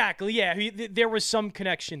 Right, exactly, yeah. There was some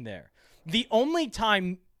connection there. The only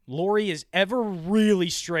time Lurie has ever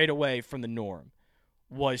really strayed away from the norm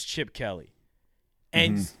was Chip Kelly.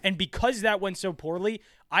 And because that went so poorly,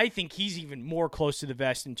 I think he's even more close to the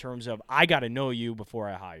vest in terms of I got to know you before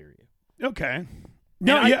I hire you. Okay.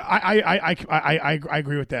 No, I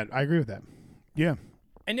agree with that. I agree with that. Yeah.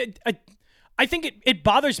 And I think it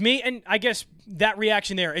bothers me, and I guess that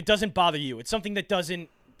reaction there, it doesn't bother you. It's something that doesn't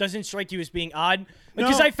strike you as being odd.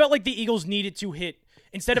 Because I felt like the Eagles needed to hit,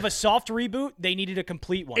 instead of a soft reboot, they needed a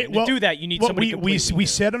complete one. And to do that, you need somebody completely we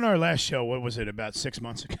said on our last show, what was it, about 6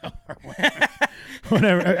 months ago or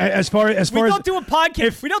whatever. As far as we don't do a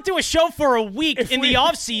podcast. We don't do a show for a week in the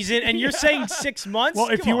off season, and you're saying 6 months. Well,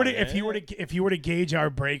 if you were to gauge our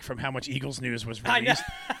break from how much Eagles news was released,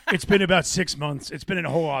 it's been about 6 months. It's been a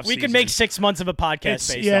whole off season. We could make 6 months of a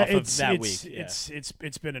podcast based off of that week.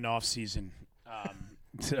 It's been an off season.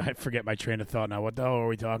 I forget my train of thought now. What the hell are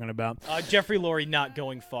we talking about? Jeffrey Lurie not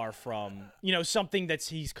going far from something that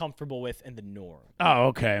he's comfortable with and the norm. Oh,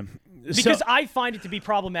 okay. Because I find it to be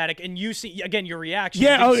problematic, and you see again your reaction.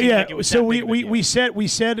 Yeah, Like so we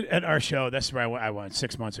said at our show. That's where I went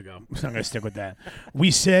 6 months ago. So I'm going to stick with that.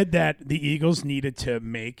 We said that the Eagles needed to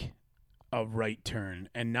make a right turn,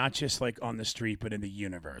 and not just like on the street, but in the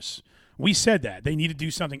universe. We said that they need to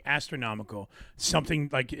do something astronomical, something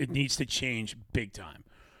like it needs to change big time.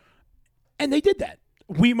 And they did that.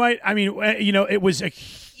 It was an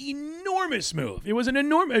enormous move. It was an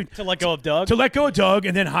enormous to let go of Doug. To let go of Doug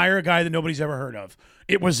and then hire a guy that nobody's ever heard of.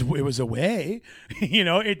 It was a way.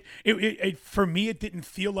 It for me it didn't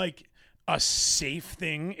feel like a safe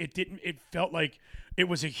thing. It felt like it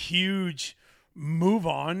was a huge move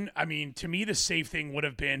on. I mean, to me, the safe thing would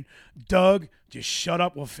have been, Doug, just shut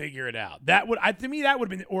up. We'll figure it out. To me, that would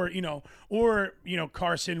have been, or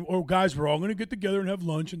Carson, or guys, we're all going to get together and have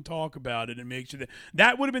lunch and talk about it and make sure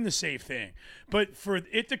that would have been the safe thing. But for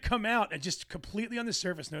it to come out and just completely on the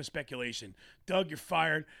surface, no speculation. Doug, you're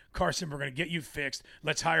fired. Carson, we're going to get you fixed.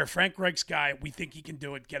 Let's hire Frank Reich's guy. We think he can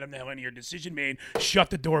do it. Get him the hell in here. Decision made.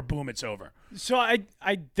 Shut the door. Boom. It's over. So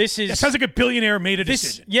this is. That sounds like a billionaire made a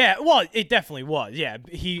decision. Yeah. Well, it definitely was. Yeah.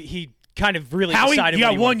 He kind of really Howie, decided you what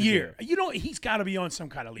got he 1 wanted year. to do. He's got to be on some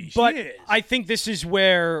kind of leash. But he is. I think this is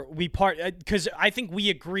where we part, because I think we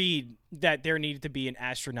agreed that there needed to be an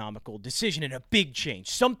astronomical decision and a big change.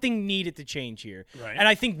 Something needed to change here. Right. And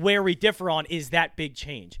I think where we differ on is that big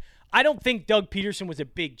change. I don't think Doug Peterson was a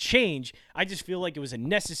big change. I just feel like it was a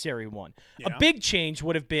necessary one. Yeah. A big change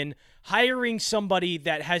would have been hiring somebody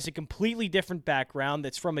that has a completely different background,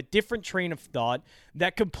 that's from a different train of thought,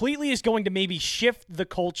 that completely is going to maybe shift the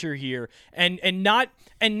culture here and not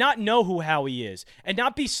know who Howie is, and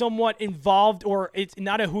not be somewhat involved, or it's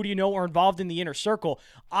not a who do you know or involved in the inner circle.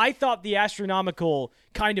 I thought the astronomical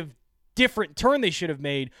kind of different turn they should have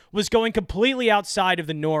made was going completely outside of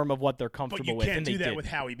the norm of what they're comfortable with. But you can't do that with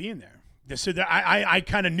Howie being there. So I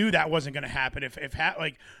kind of knew that wasn't going to happen. If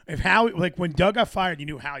Howie, like when Doug got fired, you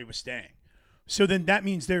knew Howie was staying. So then that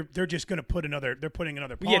means they're just going to putting another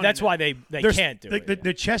pawn. Yeah, that's why they can't do it.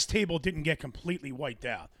 The chess table didn't get completely wiped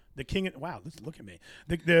out. The king, look at me.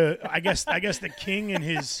 I guess the king and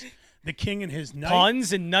his. The king and his knight.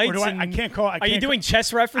 Pawns and knights. I can't call it. Are you doing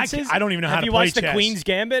chess references? I don't even know how to play chess. Have you watched The Queen's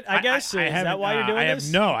Gambit, I guess? Is that why you're doing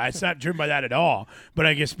this? No, it's not driven by that at all. But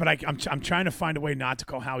I'm trying to find a way not to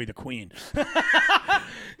call Howie the Queen.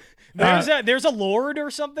 There's a lord or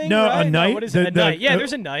something? No, right? a knight. No, what is it? A knight. Yeah,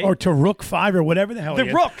 there's a knight. Or to Rook 5 or whatever the hell the it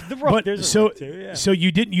is. The Rook. But there's a Rook too, yeah. So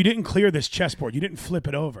you didn't clear this chessboard. You didn't flip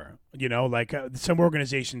it over. Like some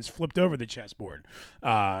organizations flipped over the chessboard.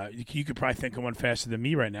 You could probably think of one faster than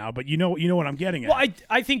me right now, but you know what I'm getting at. Well,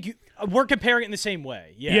 I think we're comparing it in the same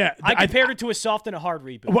way. Yeah. I compared it to a soft and a hard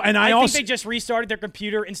reboot. Well, and I think they just restarted their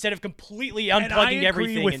computer instead of completely unplugging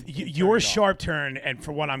everything. With your sharp turn, and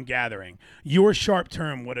for what I'm gathering, your sharp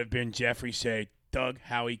turn would have been Jeffrey say, Doug,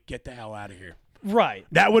 Howie, get the hell out of here. Right.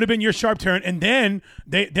 That would have been your sharp turn, and then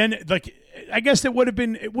I guess it would have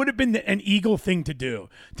been an Eagle thing to do,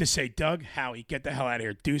 to say, Doug, Howie, get the hell out of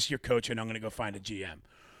here. Deuce your coach, and I'm going to go find a GM.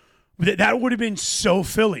 That would have been so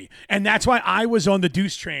Philly, and that's why I was on the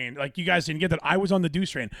Deuce train. Like, you guys didn't get that. I was on the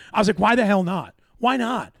Deuce train. I was like, why the hell not? Why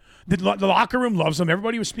not? The locker room loves him.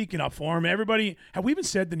 Everybody was speaking up for him. Have we even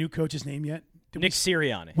said the new coach's name yet? Nick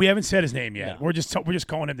Sirianni. We haven't said his name yet. No. We're just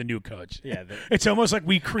calling him the new coach. Yeah, it's almost like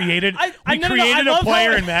we created a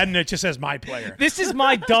player in Madden that just says my player. This is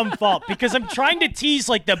my dumb fault, because I'm trying to tease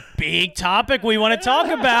like the big topic we want to talk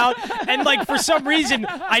about, and like for some reason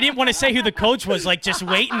I didn't want to say who the coach was. Like, just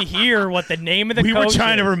wait and hear what the name of the coach. We were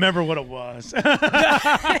trying is. to remember what it was.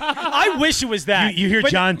 I wish it was that. You hear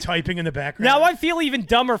John typing in the background. Now I feel even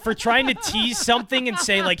dumber for trying to tease something and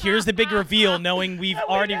say like, here's the big reveal, knowing we've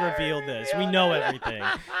already revealed this. We know know everything.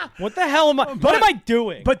 What the hell am I? What am I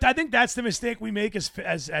doing? But I think that's the mistake we make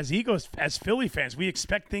as Eagles, as Philly fans. We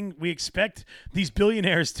expect these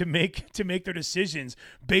billionaires to make their decisions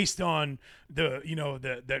based on the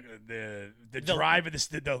drive of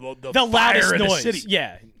the the loudest fire of noise. the city.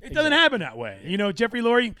 Yeah, It doesn't happen that way. Jeffrey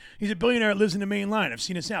Lurie, he's a billionaire that lives in the main line. I've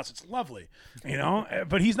seen his house. It's lovely.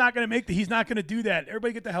 But he's not going to do that.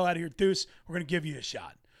 Everybody get the hell out of here, Deuce. We're going to give you a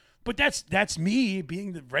shot. But that's me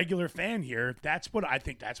being the regular fan here. That's what I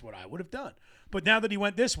think. That's what I would have done. But now that he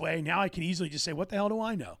went this way, now I can easily just say, what the hell do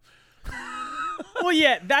I know? Well,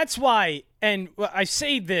 yeah, that's why, and I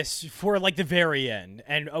say this for like the very end,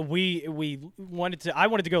 and I wanted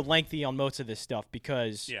to go lengthy on most of this stuff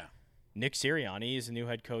because Nick Sirianni is the new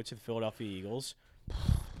head coach of the Philadelphia Eagles,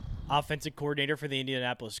 offensive coordinator for the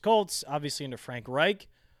Indianapolis Colts, obviously under Frank Reich.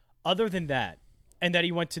 Other than that, and that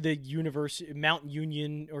he went to the Mount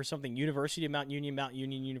Union or something, University of Mount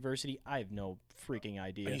Union University. I have no freaking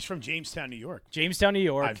idea. And he's from Jamestown, New York. Jamestown, New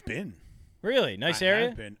York. I've been. Really? Nice area?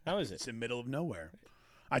 Have been. How is it? It's in the middle of nowhere.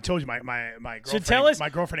 I told you my girlfriend. So tell us, my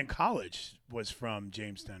girlfriend in college was from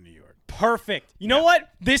Jamestown, New York. Perfect. You know what?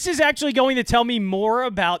 This is actually going to tell me more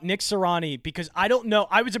about Nick Sirianni because I don't know.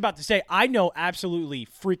 I was about to say I know absolutely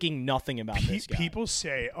freaking nothing about this guy. People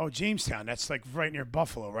say, "Oh, Jamestown, that's like right near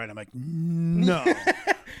Buffalo, right?" I'm like, "No."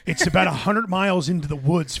 It's about 100 miles into the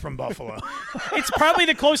woods from Buffalo. It's probably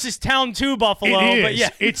the closest town to Buffalo, it is. But yeah.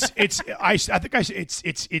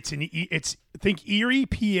 Think Erie,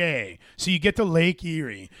 PA. So you get to Lake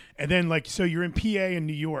Erie, and then so you're in PA in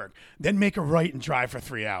New York. Then make a right and drive for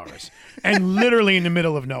 3 hours, and literally in the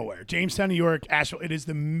middle of nowhere. Jamestown, New York, Asheville. It is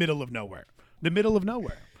the middle of nowhere. The middle of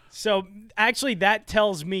nowhere. So actually, that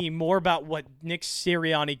tells me more about what Nick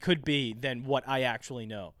Sirianni could be than what I actually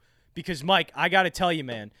know. Because Mike, I got to tell you,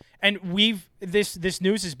 man, and this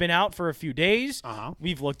news has been out for a few days.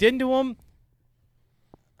 We've looked into him.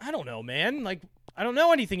 I don't know, man. I don't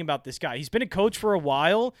know anything about this guy. He's been a coach for a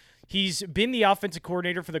while. He's been the offensive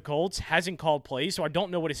coordinator for the Colts, hasn't called plays, so I don't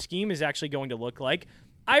know what his scheme is actually going to look like.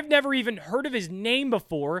 I've never even heard of his name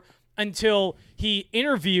before until he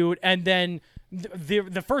interviewed, and then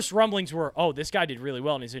the first rumblings were, oh, this guy did really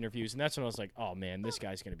well in his interviews, and that's when I was like, oh, man, this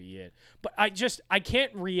guy's going to be it. But I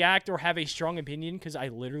can't react or have a strong opinion because I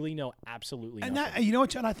literally know absolutely nothing. And you know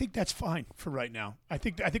what, John? I think that's fine for right now. I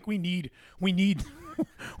think we need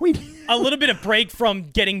a little bit of break from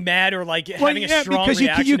getting mad or having a strong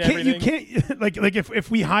reaction to everything. You can't if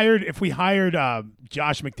we hired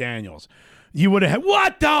Josh McDaniels. You would have had,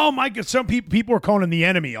 what the, oh my God, some people were calling him the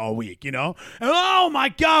enemy all week, And oh my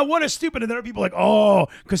God, what a stupid, and there are people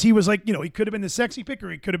because he was he could have been the sexy pick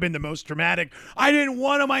or he could have been the most dramatic. I didn't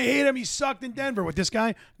want him, I hate him, he sucked in Denver. With this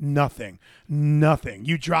guy, nothing.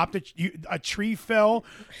 You dropped a tree fell.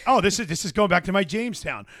 Oh, this is going back to my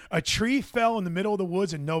Jamestown. A tree fell in the middle of the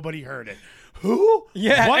woods and nobody heard it. Who?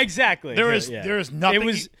 Yeah, what? Exactly. There is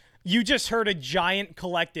nothing. You just heard a giant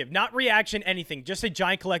collective, not reaction, anything, just a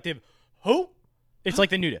giant collective. Who? It's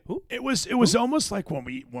like the new day. Who? It was almost like when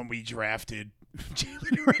we drafted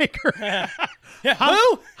Jalen Rager. Yeah.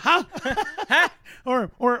 Who? Huh?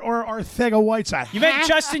 or Ortega-Whiteside. You meant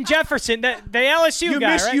Justin Jefferson, the LSU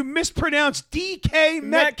guy, right? You mispronounced DK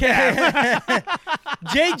Metcalf.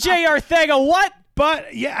 JJ Ortega, what?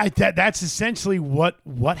 But yeah, that's essentially what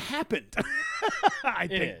happened. I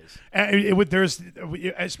think it is. There's,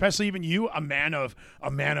 especially even you, a man of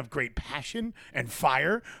great passion and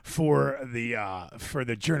fire for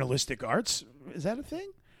the journalistic arts. Is that a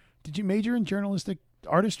thing? Did you major in journalistic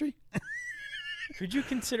artistry? Could you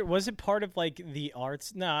consider? Was it part of the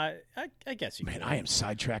arts? No, I guess you. Man, could. I am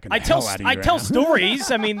sidetracking. I tell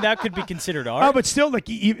stories. I mean, that could be considered art. Oh, but still,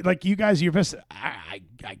 you guys, you're best.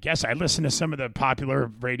 I guess I listen to some of the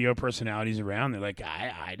popular radio personalities around. They're like,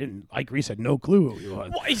 I didn't. Like Reese had no clue who he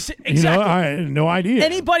was. Well, exactly. I had no idea.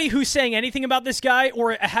 Anybody who's saying anything about this guy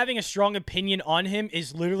or having a strong opinion on him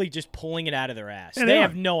is literally just pulling it out of their ass. Yeah, they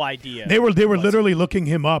have no idea. They were literally looking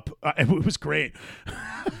him up. It was great.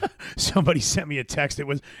 Somebody sent me a text. It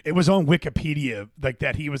was on Wikipedia,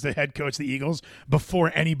 that he was the head coach of the Eagles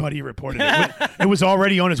before anybody reported it. It was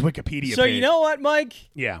already on his Wikipedia page. So you know what, Mike?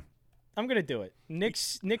 Yeah. I'm going to do it. Nick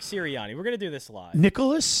Sirianni. We're going to do this live.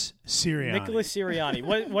 Nicholas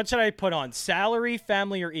Sirianni. What should I put on? Salary,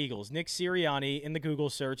 family, or Eagles? Nick Sirianni in the Google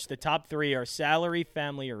search. The top three are salary,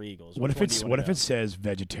 family, or Eagles. What if it says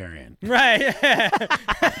vegetarian? Right.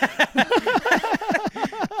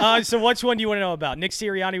 So which one do you want to know about? Nick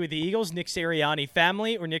Sirianni with the Eagles, Nick Sirianni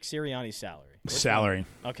family, or Nick Sirianni salary? Salary.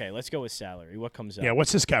 Okay, let's go with salary. What comes up? Yeah,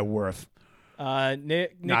 what's this guy worth?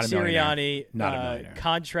 Nick Sirianni, Not a millionaire.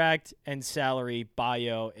 Contract and salary,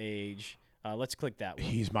 bio, age. Let's click that one.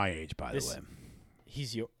 He's my age, by the way.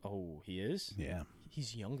 He's your. Oh, he is. Yeah.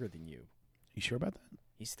 He's younger than you. You sure about that?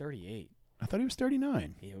 He's 38. I thought he was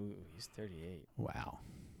 39. He's 38. Wow.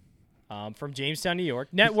 From Jamestown, New York.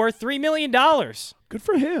 Net worth $3 million. Good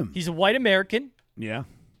for him. He's a white American. Yeah.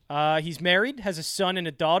 He's married, has a son and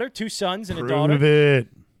a daughter, 2 sons and a daughter. Prove it.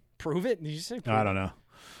 Prove it? Did you say prove I don't know.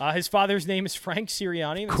 His father's name is Frank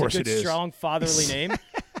Sirianni. That's Of course a good, it is. strong fatherly name.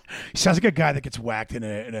 He sounds like a guy that gets whacked in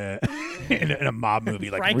a mob movie,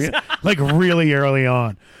 like Frank's- like really early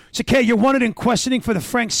on. So, okay, you're wanted in questioning for the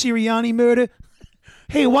Frank Sirianni murder.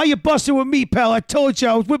 Hey, why you busting with me, pal? I told you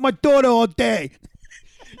I was with my daughter all day.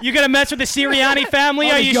 You gonna mess with the Sirianni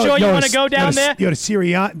family? Are you sure you want to go down there? The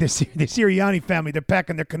Sirianni family, they're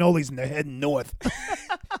packing their cannolis and they're heading north.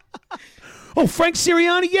 Oh, Frank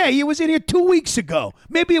Sirianni? Yeah, he was in here 2 weeks ago.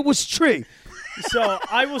 Maybe it was Tree. So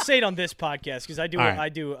I will say it on this podcast because I do All right. I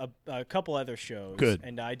do a couple other shows. Good.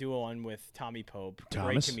 And I do one with Tommy Pope,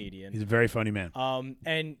 Thomas, great comedian. he's a very funny man.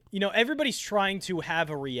 And everybody's trying to have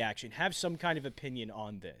a reaction, have some kind of opinion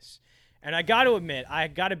on this. And I got to admit, I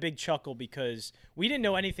got a big chuckle because we didn't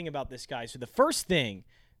know anything about this guy. So the first thing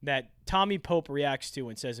that Tommy Pope reacts to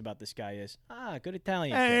and says about this guy is, good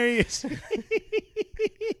Italian. kid." Hey.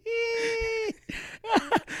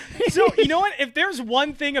 So, you know what? If there's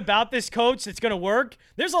one thing about this coach that's going to work,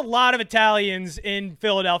 there's a lot of Italians in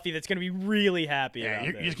Philadelphia that's going to be really happy Yeah, about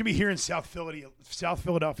you're this. just gonna be hearing South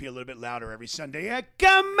Philadelphia a little bit louder every Sunday. Yeah,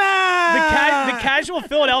 come on! The casual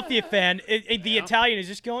Philadelphia fan, the Italian is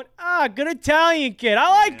just going, good Italian kid. I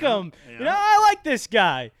like him. yeah. I like this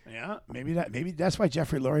guy. Yeah, maybe that's why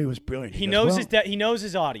Jeffrey Lurie was brilliant. He goes, knows well, he knows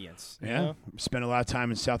his audience. you Yeah, know? spent a lot of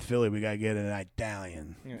time in South Philly. We gotta get an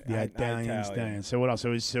Italian. The Italian. So what else?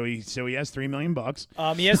 So he has $3 million.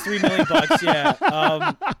 He has $3 million.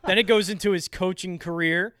 Yeah. Then it goes into his coaching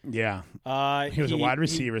career. Yeah, He was a wide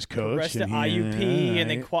receivers coach. Progressed to and IUP and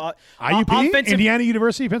then IUP, offensive. Indiana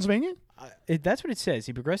University, Pennsylvania. That's what it says.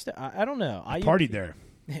 He progressed to. I don't know. IUP. Partied there.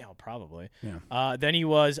 Yeah, probably. Yeah. Then he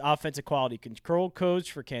was offensive quality control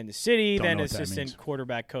coach for Kansas City, Don't then know what that means. assistant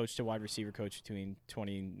quarterback coach to wide receiver coach between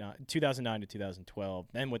 2009 to 2012,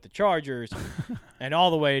 then with the Chargers, and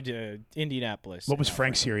all the way to Indianapolis. What was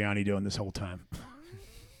Frank Sirianni doing this whole time?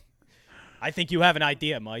 I think you have an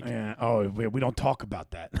idea, Mike. Yeah. Oh, we don't talk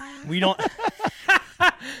about that. We don't.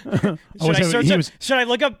 Should Should I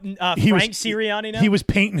look up Frank Sirianni now? He was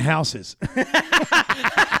painting houses.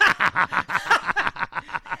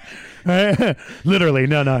 Literally,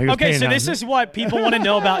 no. He was Okay, painting so houses. this is what people want to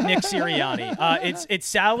know about Nick Sirianni. It's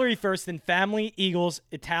salary first, then family, Eagles,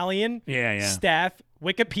 Italian, Yeah. staff,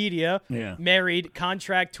 Wikipedia, Yeah. married,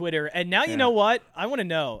 contract, Twitter, and now you know what? I want to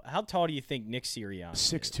know, how tall do you think Nick Sirianni is?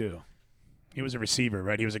 6'2". He was a receiver,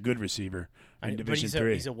 right? He was a good receiver in But Division he's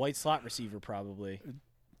III. he's a white slot receiver, probably.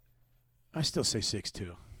 I still say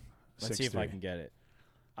 6'2". Let's see if I can get it.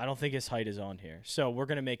 I don't think his height is on here, so we're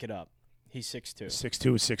gonna make it up. He's 6'2".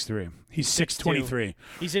 6'2" is 6'3". He's 6'23".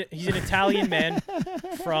 He's an Italian man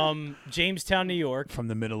from Jamestown, New York, From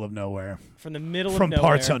the middle of nowhere. from the middle From of nowhere.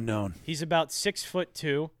 parts unknown. He's about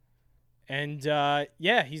 6'2", and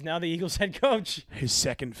he's now the Eagles head coach. His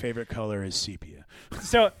second favorite color is sepia.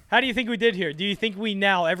 So, how do you think we did here? Do you think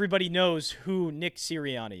everybody knows who Nick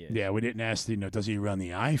Sirianni is? Yeah, we didn't ask, does he run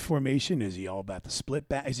the I formation? Is he all about the split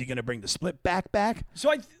back? Is he going to bring the split back?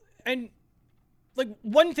 So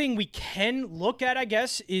one thing we can look at, I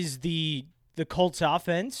guess, is the Colts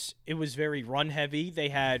offense. It was very run heavy. They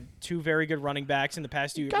had 2 very good running backs in the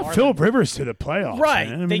past 2 years. Got Philip Rivers to the playoffs. Right.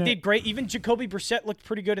 Man. I mean, They did great. Even Jacoby Brissett looked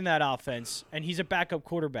pretty good in that offense, and he's a backup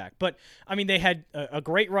quarterback. But, I mean, they had a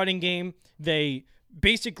great running game. They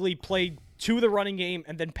basically played to the running game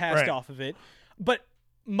and then passed off of it. But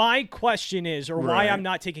my question is, or why I'm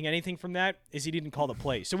not taking anything from that, is he didn't call the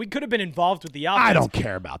plays. So we could have been involved with the offense. I don't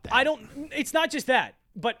care about that. It's not just that.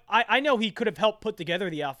 But I know he could have helped put together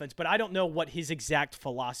the offense, but I don't know what his exact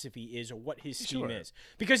philosophy is or what his scheme is.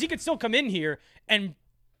 Because he could still come in here and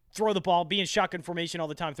throw the ball, be in shotgun formation all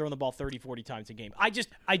the time, throwing the ball 30, 40 times a game. I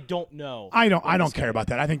don't know. I don't care about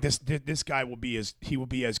that. I think this guy will be as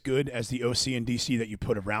good as the OC and DC that you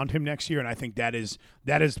put around him next year, and I think that is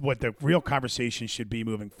what the real conversation should be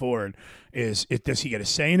moving forward. Does he get a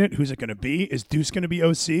say in it? Who's it going to be? Is Deuce going to be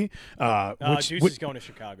OC? Deuce is going to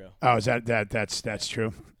Chicago. Oh, is that's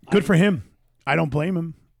true. Good for him. I don't blame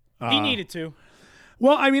him. He needed to.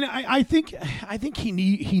 Well, I mean, I think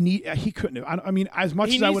he couldn't have. I mean, as much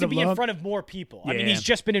as I would have loved. He needs to be in front of more people. I mean, he's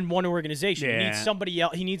just been in one organization. He needs somebody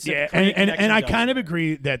else. He needs to create and I connections kind of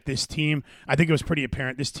agree that this team. I think it was pretty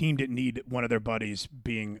apparent this team didn't need one of their buddies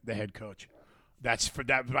being the head coach. That's what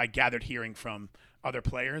I gathered hearing from other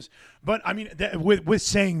players. But I mean, with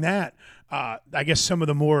saying that, I guess some of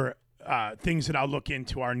the more things that I'll look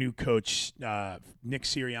into our new coach, Nick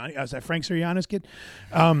Sirianni. Is that Frank Sirianni's kid?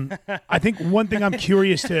 I think one thing I'm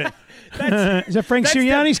curious to is that Frank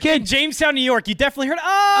Sirianni's kid? Jamestown, New York. You definitely heard.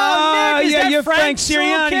 Oh, Nick, is that you're Frank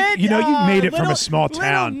Sirianni. Kid? You know, you made it from a small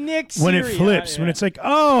town. Nick when it Sirianni, flips, when it's like,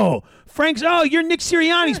 oh, Frank's. Oh, you're Nick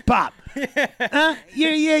Sirianni's pop.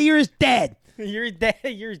 You're his dad. You're dead.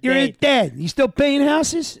 You're his dad. You still paying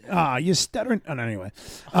houses? You stuttering. Oh, no, anyway,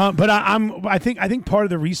 but I think part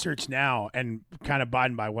of the research now, and kind of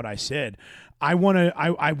abiding by what I said, I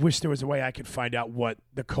wish there was a way I could find out what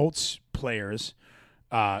the Colts players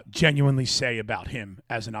genuinely say about him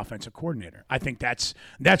as an offensive coordinator. I think that's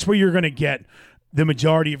where you're going to get the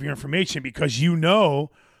majority of your information, because you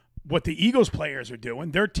know what the Eagles players are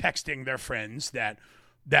doing. They're texting their friends that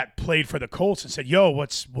played for the Colts and said, "Yo,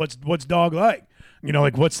 what's dog like? You know,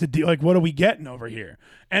 like what's the deal? Like what are we getting over here?"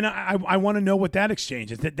 And I want to know what that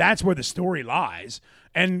exchange is. That's where the story lies.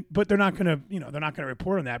 But they're not gonna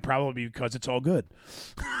report on that, probably because it's all good.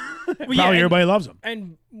 Everybody loves them.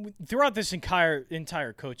 And throughout this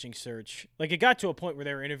entire coaching search, like it got to a point where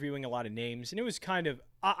they were interviewing a lot of names, and it was kind of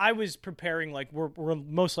I was preparing like we're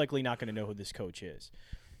most likely not going to know who this coach is.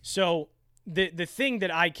 So the thing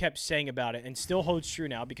that I kept saying about it, and still holds true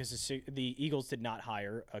now, because the Eagles did not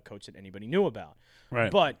hire a coach that anybody knew about.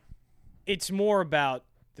 Right. But it's more about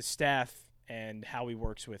the staff and how he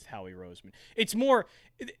works with Howie Roseman. It's more,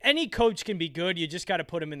 any coach can be good. You just got to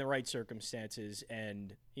put him in the right circumstances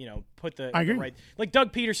and, put the right. Like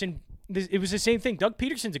Doug Peterson, it was the same thing. Doug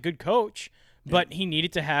Peterson's a good coach. But he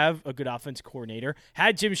needed to have a good offense coordinator.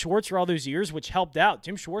 Had Jim Schwartz for all those years, which helped out.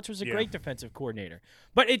 Jim Schwartz was a great defensive coordinator.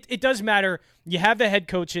 But it does matter. You have the head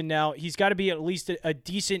coach in now. He's got to be at least a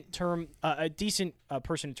decent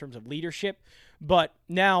person in terms of leadership. But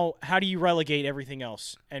now, how do you relegate everything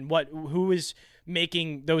else? And who is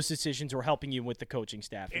making those decisions or helping you with the coaching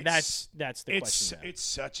staff? That's the question.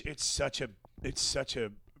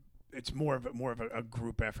 It's more of a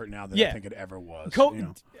group effort now than I think it ever was.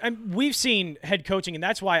 And we've seen head coaching, and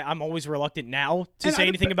that's why I'm always reluctant now to say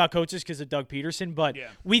anything about coaches because of Doug Peterson. But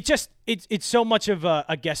it's so much of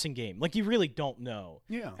a guessing game. Like, you really don't know.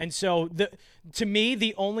 Yeah. And so to me,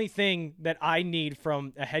 the only thing that I need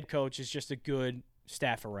from a head coach is just a good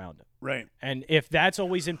staff around him. Right. And if that's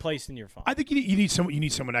always in place, then you're fine. I think you need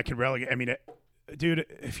someone that can relegate. I mean, dude,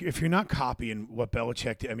 if you're not copying what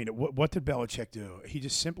Belichick did, I mean, what did Belichick do? He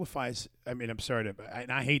just simplifies. I mean, I'm sorry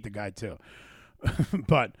and I hate the guy too,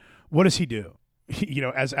 but what does he do?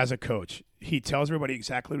 As a coach, he tells everybody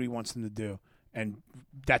exactly what he wants them to do, and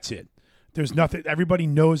that's it. There's nothing. Everybody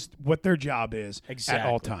knows what their job is at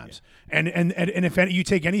all times. Yeah. And if you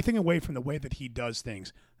take anything away from the way that he does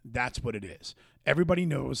things, that's what it is. Everybody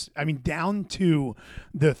knows. I mean, down to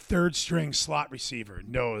the third string slot receiver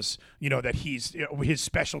knows, that he's his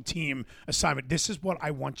special team assignment. This is what I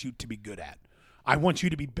want you to be good at. I want you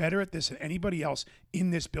to be better at this than anybody else in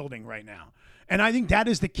this building right now. And I think that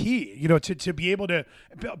is the key, to be able to.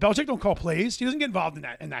 Belichick don't call plays. He doesn't get involved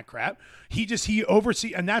in that crap. He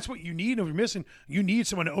oversees, and that's what you need. If you're missing, you need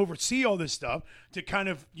someone to oversee all this stuff to kind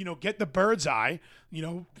of get the bird's eye,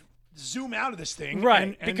 zoom out of this thing.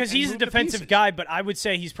 Right, because he's a defensive guy, but I would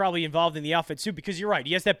say he's probably involved in the offense too, because you're right.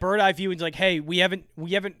 He has that bird eye view and he's like, hey, we haven't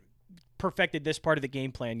perfected this part of the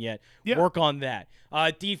game plan yet. Yeah. Work on that.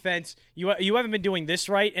 Defense, you haven't been doing this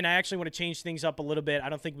right, and I actually want to change things up a little bit. I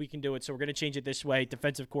don't think we can do it, so we're going to change it this way.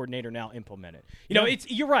 Defensive coordinator now implement it.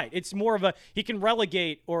 You're right. It's more of he can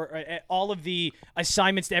relegate all of the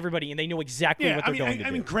assignments to everybody, and they know exactly what they're going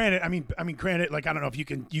to do. Granted, like, I don't know if you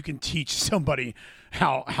can teach somebody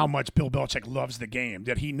how much Bill Belichick loves the game,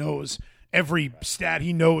 that he knows every stat,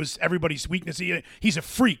 he knows everybody's weakness. He's a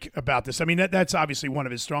freak about this. I mean, that's obviously one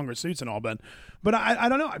of his stronger suits and all, but I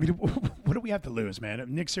don't know. I mean, what do we have to lose, man?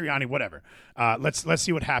 Nick Sirianni, whatever. Let's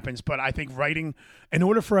see what happens. But I think in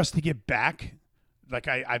order for us to get back, like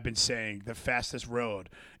I've been saying, the fastest road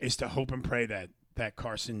is to hope and pray that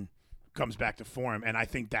Carson comes back to form, and I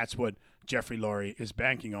think that's what Jeffrey Lurie is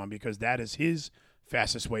banking on, because that is his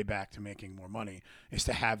fastest way back to making more money, is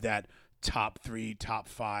to have that top 3, top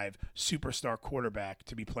 5 superstar quarterback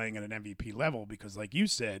to be playing at an MVP level, because like you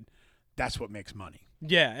said, that's what makes money.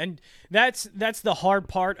 Yeah, and that's the hard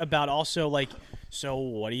part about also, like, so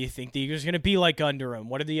what do you think the Eagles are going to be like under him?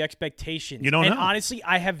 What are the expectations? You don't know. And honestly,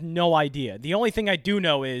 I have no idea. The only thing I do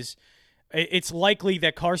know is it's likely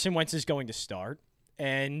that Carson Wentz is going to start,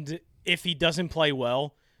 and if he doesn't play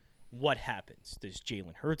well, what happens? Does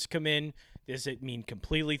Jalen Hurts come in? Does it mean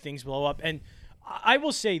completely things blow up? And I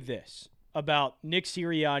will say this about Nick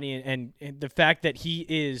Sirianni and the fact that he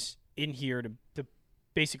is in here to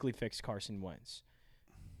basically fix Carson Wentz.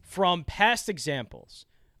 From past examples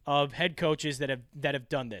of head coaches that have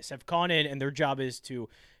done this, have gone in and their job is to,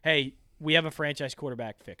 hey, we have a franchise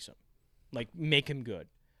quarterback, fix him. Like, make him good.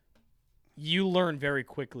 You learn very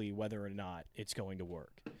quickly whether or not it's going to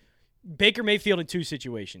work. Baker Mayfield in 2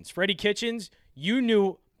 situations. Freddie Kitchens, you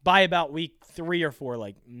knew by about week 3 or 4,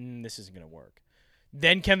 like, this isn't going to work.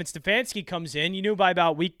 Then Kevin Stefanski comes in. You knew by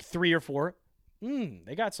about week 3 or 4,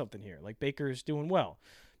 they got something here. Like, Baker's doing well.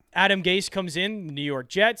 Adam Gase comes in, New York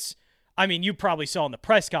Jets. I mean, you probably saw in the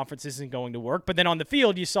press conference this isn't going to work, but then on the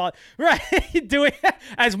field you saw, right, doing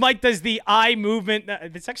as Mike does the eye movement.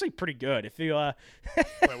 It's actually pretty good. If you, Wait,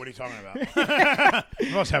 what are you talking about? I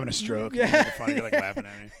was having a stroke. Yeah. Funny, you're like laughing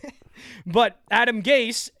at me. But Adam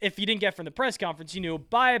Gase, if you didn't get from the press conference, you knew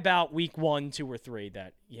by about week 1, 2, or 3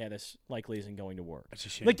 that, this likely isn't going to work. That's a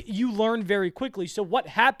shame. Like, you learn very quickly. So what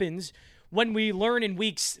happens when we learn in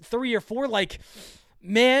weeks 3 or 4, like,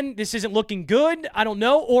 man, this isn't looking good, I don't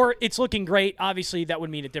know, or it's looking great? Obviously, that would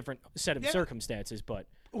mean a different set of circumstances, but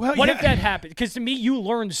what if that happened? Because to me, you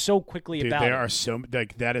learn so quickly about it. There are so,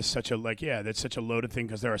 like, that is such a, like, that's such a loaded thing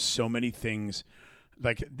because there are so many things.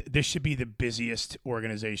 Like, this should be the busiest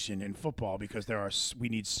organization in football because we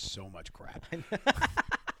need so much crap.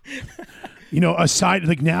 Aside,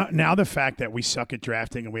 like, now the fact that we suck at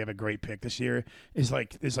drafting and we have a great pick this year is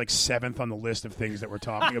like 7th on the list of things that we're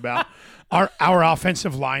talking about. Our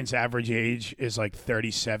offensive line's average age is like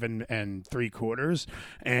 37 3/4,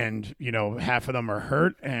 and half of them are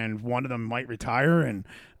hurt, and one of them might retire, and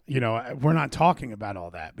we're not talking about all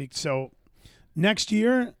that. So next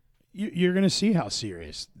year, you're going to see how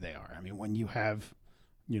serious they are. I mean, when you have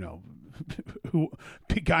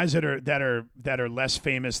guys that are less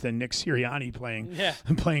famous than Nick Sirianni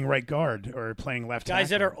playing right guard or playing left tackle. Guys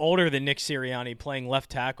that are older than Nick Sirianni playing left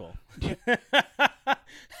tackle.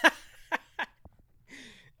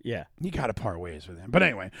 Yeah, you got to part ways with him. But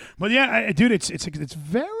anyway, dude, it's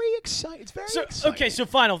very exciting. It's very exciting. Okay, so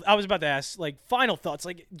I was about to ask, like, final thoughts.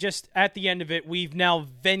 Like, just at the end of it, we've now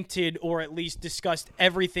vented or at least discussed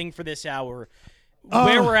everything for this hour.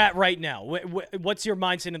 Where we're at right now. What's your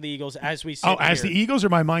mindset of the Eagles as we sit here? As the Eagles, or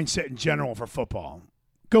my mindset in general for football?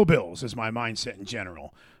 Go Bills is my mindset in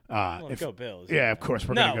general. Go Bills. Yeah, of course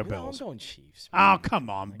we're going to go Bills. I'm going Chiefs. Oh, come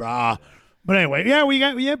on, brah. But anyway,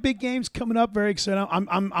 we have big games coming up. Very excited.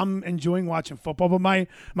 I'm enjoying watching football. But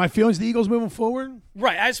my feelings, the Eagles moving forward.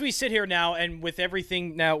 Right, as we sit here now, and with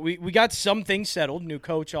everything now, we got some things settled, new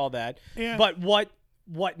coach, all that. Yeah. But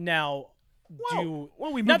what now?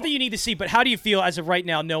 Not that you need to see, but how do you feel as of right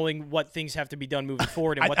now, knowing what things have to be done moving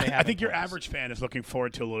forward and what they have? I think your average fan is looking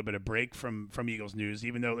forward to a little bit of break from Eagles news,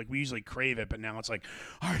 even though, like, we usually crave it, but now it's like,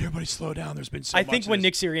 all right, everybody slow down. There's been so much. I think when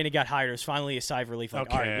Nick Sirianni got hired, it was finally a sigh of relief. Like,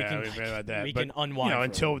 okay, all right, we can unwind.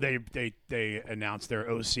 Until they announced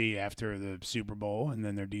their OC after the Super Bowl and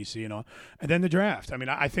then their DC and all, and then the draft. I mean,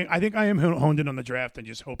 I think I am honed in on the draft and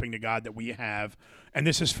just hoping to God that we have. And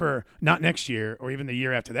this is for not next year or even the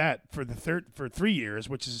year after that, for 3 years,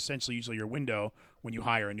 which is essentially usually your window when you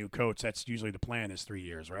hire a new coach. That's usually the plan is 3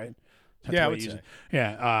 years, right? That's I would say.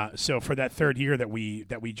 Yeah. So for that third year that we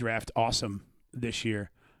draft awesome this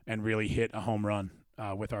year and really hit a home run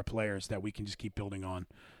with our players that we can just keep building on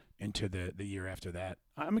into the year after that.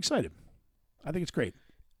 I'm excited. I think it's great.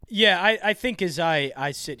 Yeah, I think as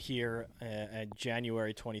I sit here at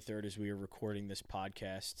January 23rd as we are recording this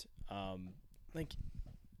podcast,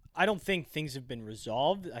 I don't think things have been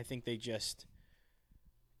resolved. I think they just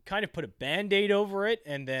kind of put a Band-Aid over it,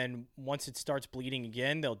 and then once it starts bleeding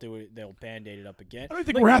again, they'll Band-Aid it up again. I don't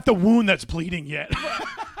think we're at the wound that's bleeding yet.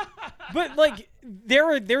 But, like,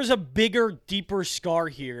 there's a bigger, deeper scar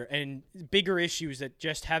here and bigger issues that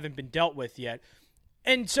just haven't been dealt with yet.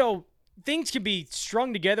 And so things can be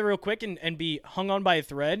strung together real quick and be hung on by a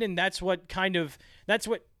thread, and that's what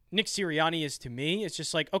Nick Sirianni is to me. It's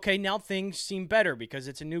just like, okay, now things seem better because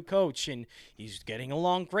it's a new coach and he's getting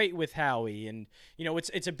along great with Howie. And,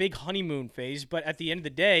 it's a big honeymoon phase. But at the end of the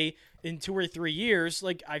day, in 2 or 3 years,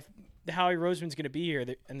 like, Howie Roseman's going to be here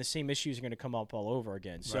and the same issues are going to come up all over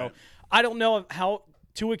again. Right. So I don't know how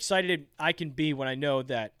too excited I can be when I know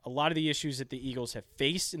that a lot of the issues that the Eagles have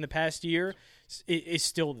faced in the past year is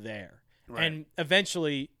still there. Right. And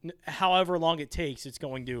eventually, however long it takes, it's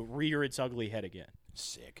going to rear its ugly head again.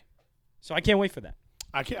 Sick. So I can't wait for that.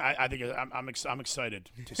 I think I'm excited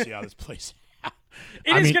to see how this plays out.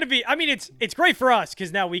 It's going to be. I mean, it's great for us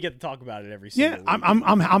because now we get to talk about it every single week.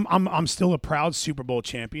 I'm still a proud Super Bowl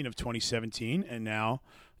champion of 2017, and now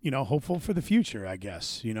hopeful for the future. I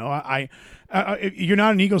guess you're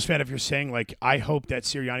not an Eagles fan if you're saying, like, I hope that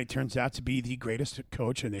Sirianni turns out to be the greatest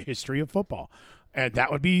coach in the history of football. And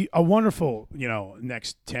that would be a wonderful,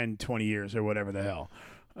 next 10, 20 years or whatever the hell.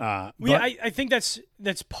 I think that's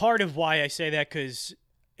part of why I say that, because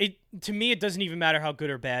to me, it doesn't even matter how good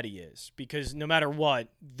or bad he is, because no matter what,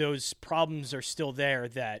 those problems are still there.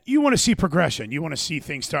 That you want to see progression. You want to see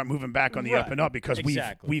things start moving back on the up and up, because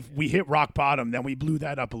we hit rock bottom, then we blew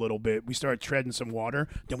that up a little bit. We started treading some water,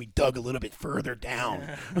 then we dug a little bit further down.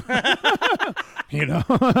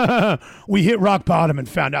 We hit rock bottom and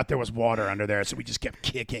found out there was water under there, so we just kept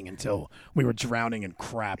kicking until we were drowning in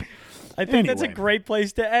crap. I think that's a great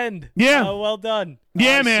place to end. Yeah. Well done.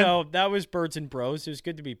 Yeah, man. So that was Birds and Bros. It was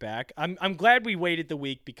good to be back. I'm glad we waited the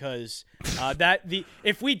week, because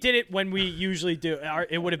if we did it when we usually do,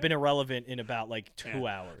 it would have been irrelevant in about 2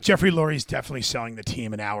 hours. Jeffrey Lurie's definitely selling the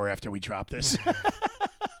team an hour after we drop this.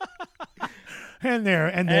 And there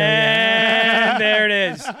it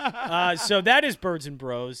is. So that is Birds and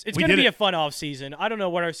Bros. It's going to be a fun off season. I don't know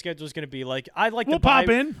what our schedule is going to be like. We'll pop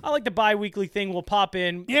in. I like the bi-weekly thing. We'll pop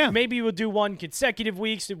in. Yeah. Maybe we'll do one consecutive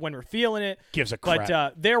weeks when we're feeling it. Gives a crap.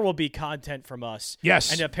 But there will be content from us.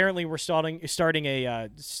 Yes. And apparently we're starting a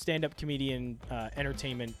stand-up comedian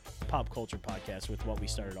entertainment pop culture podcast with what we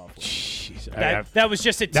started off with. Jeez, that was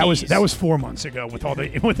just a tease. That was 4 months ago with all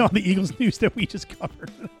the Eagles news that we just covered.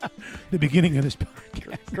 The beginning of this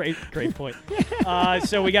podcast. Great point.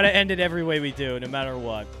 So we got to end it every way we do, no matter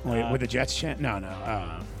what. With the Jets chant? No.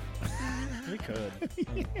 We could.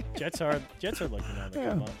 Jets are looking on the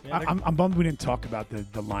come up. Yeah, I'm bummed we didn't talk about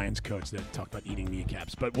the Lions coach that talked about eating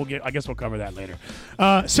kneecaps, but I guess we'll cover that later.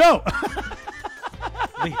 So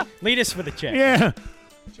lead us for the check. Yeah.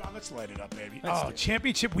 John, let's light it up, baby.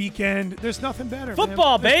 Championship weekend. There's nothing better.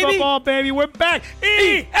 Football, baby. Football, baby. We're back.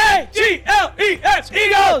 E-A-G-L-E-S,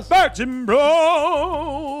 Eagles. Birds and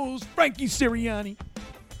Bros. Frankie Sirianni.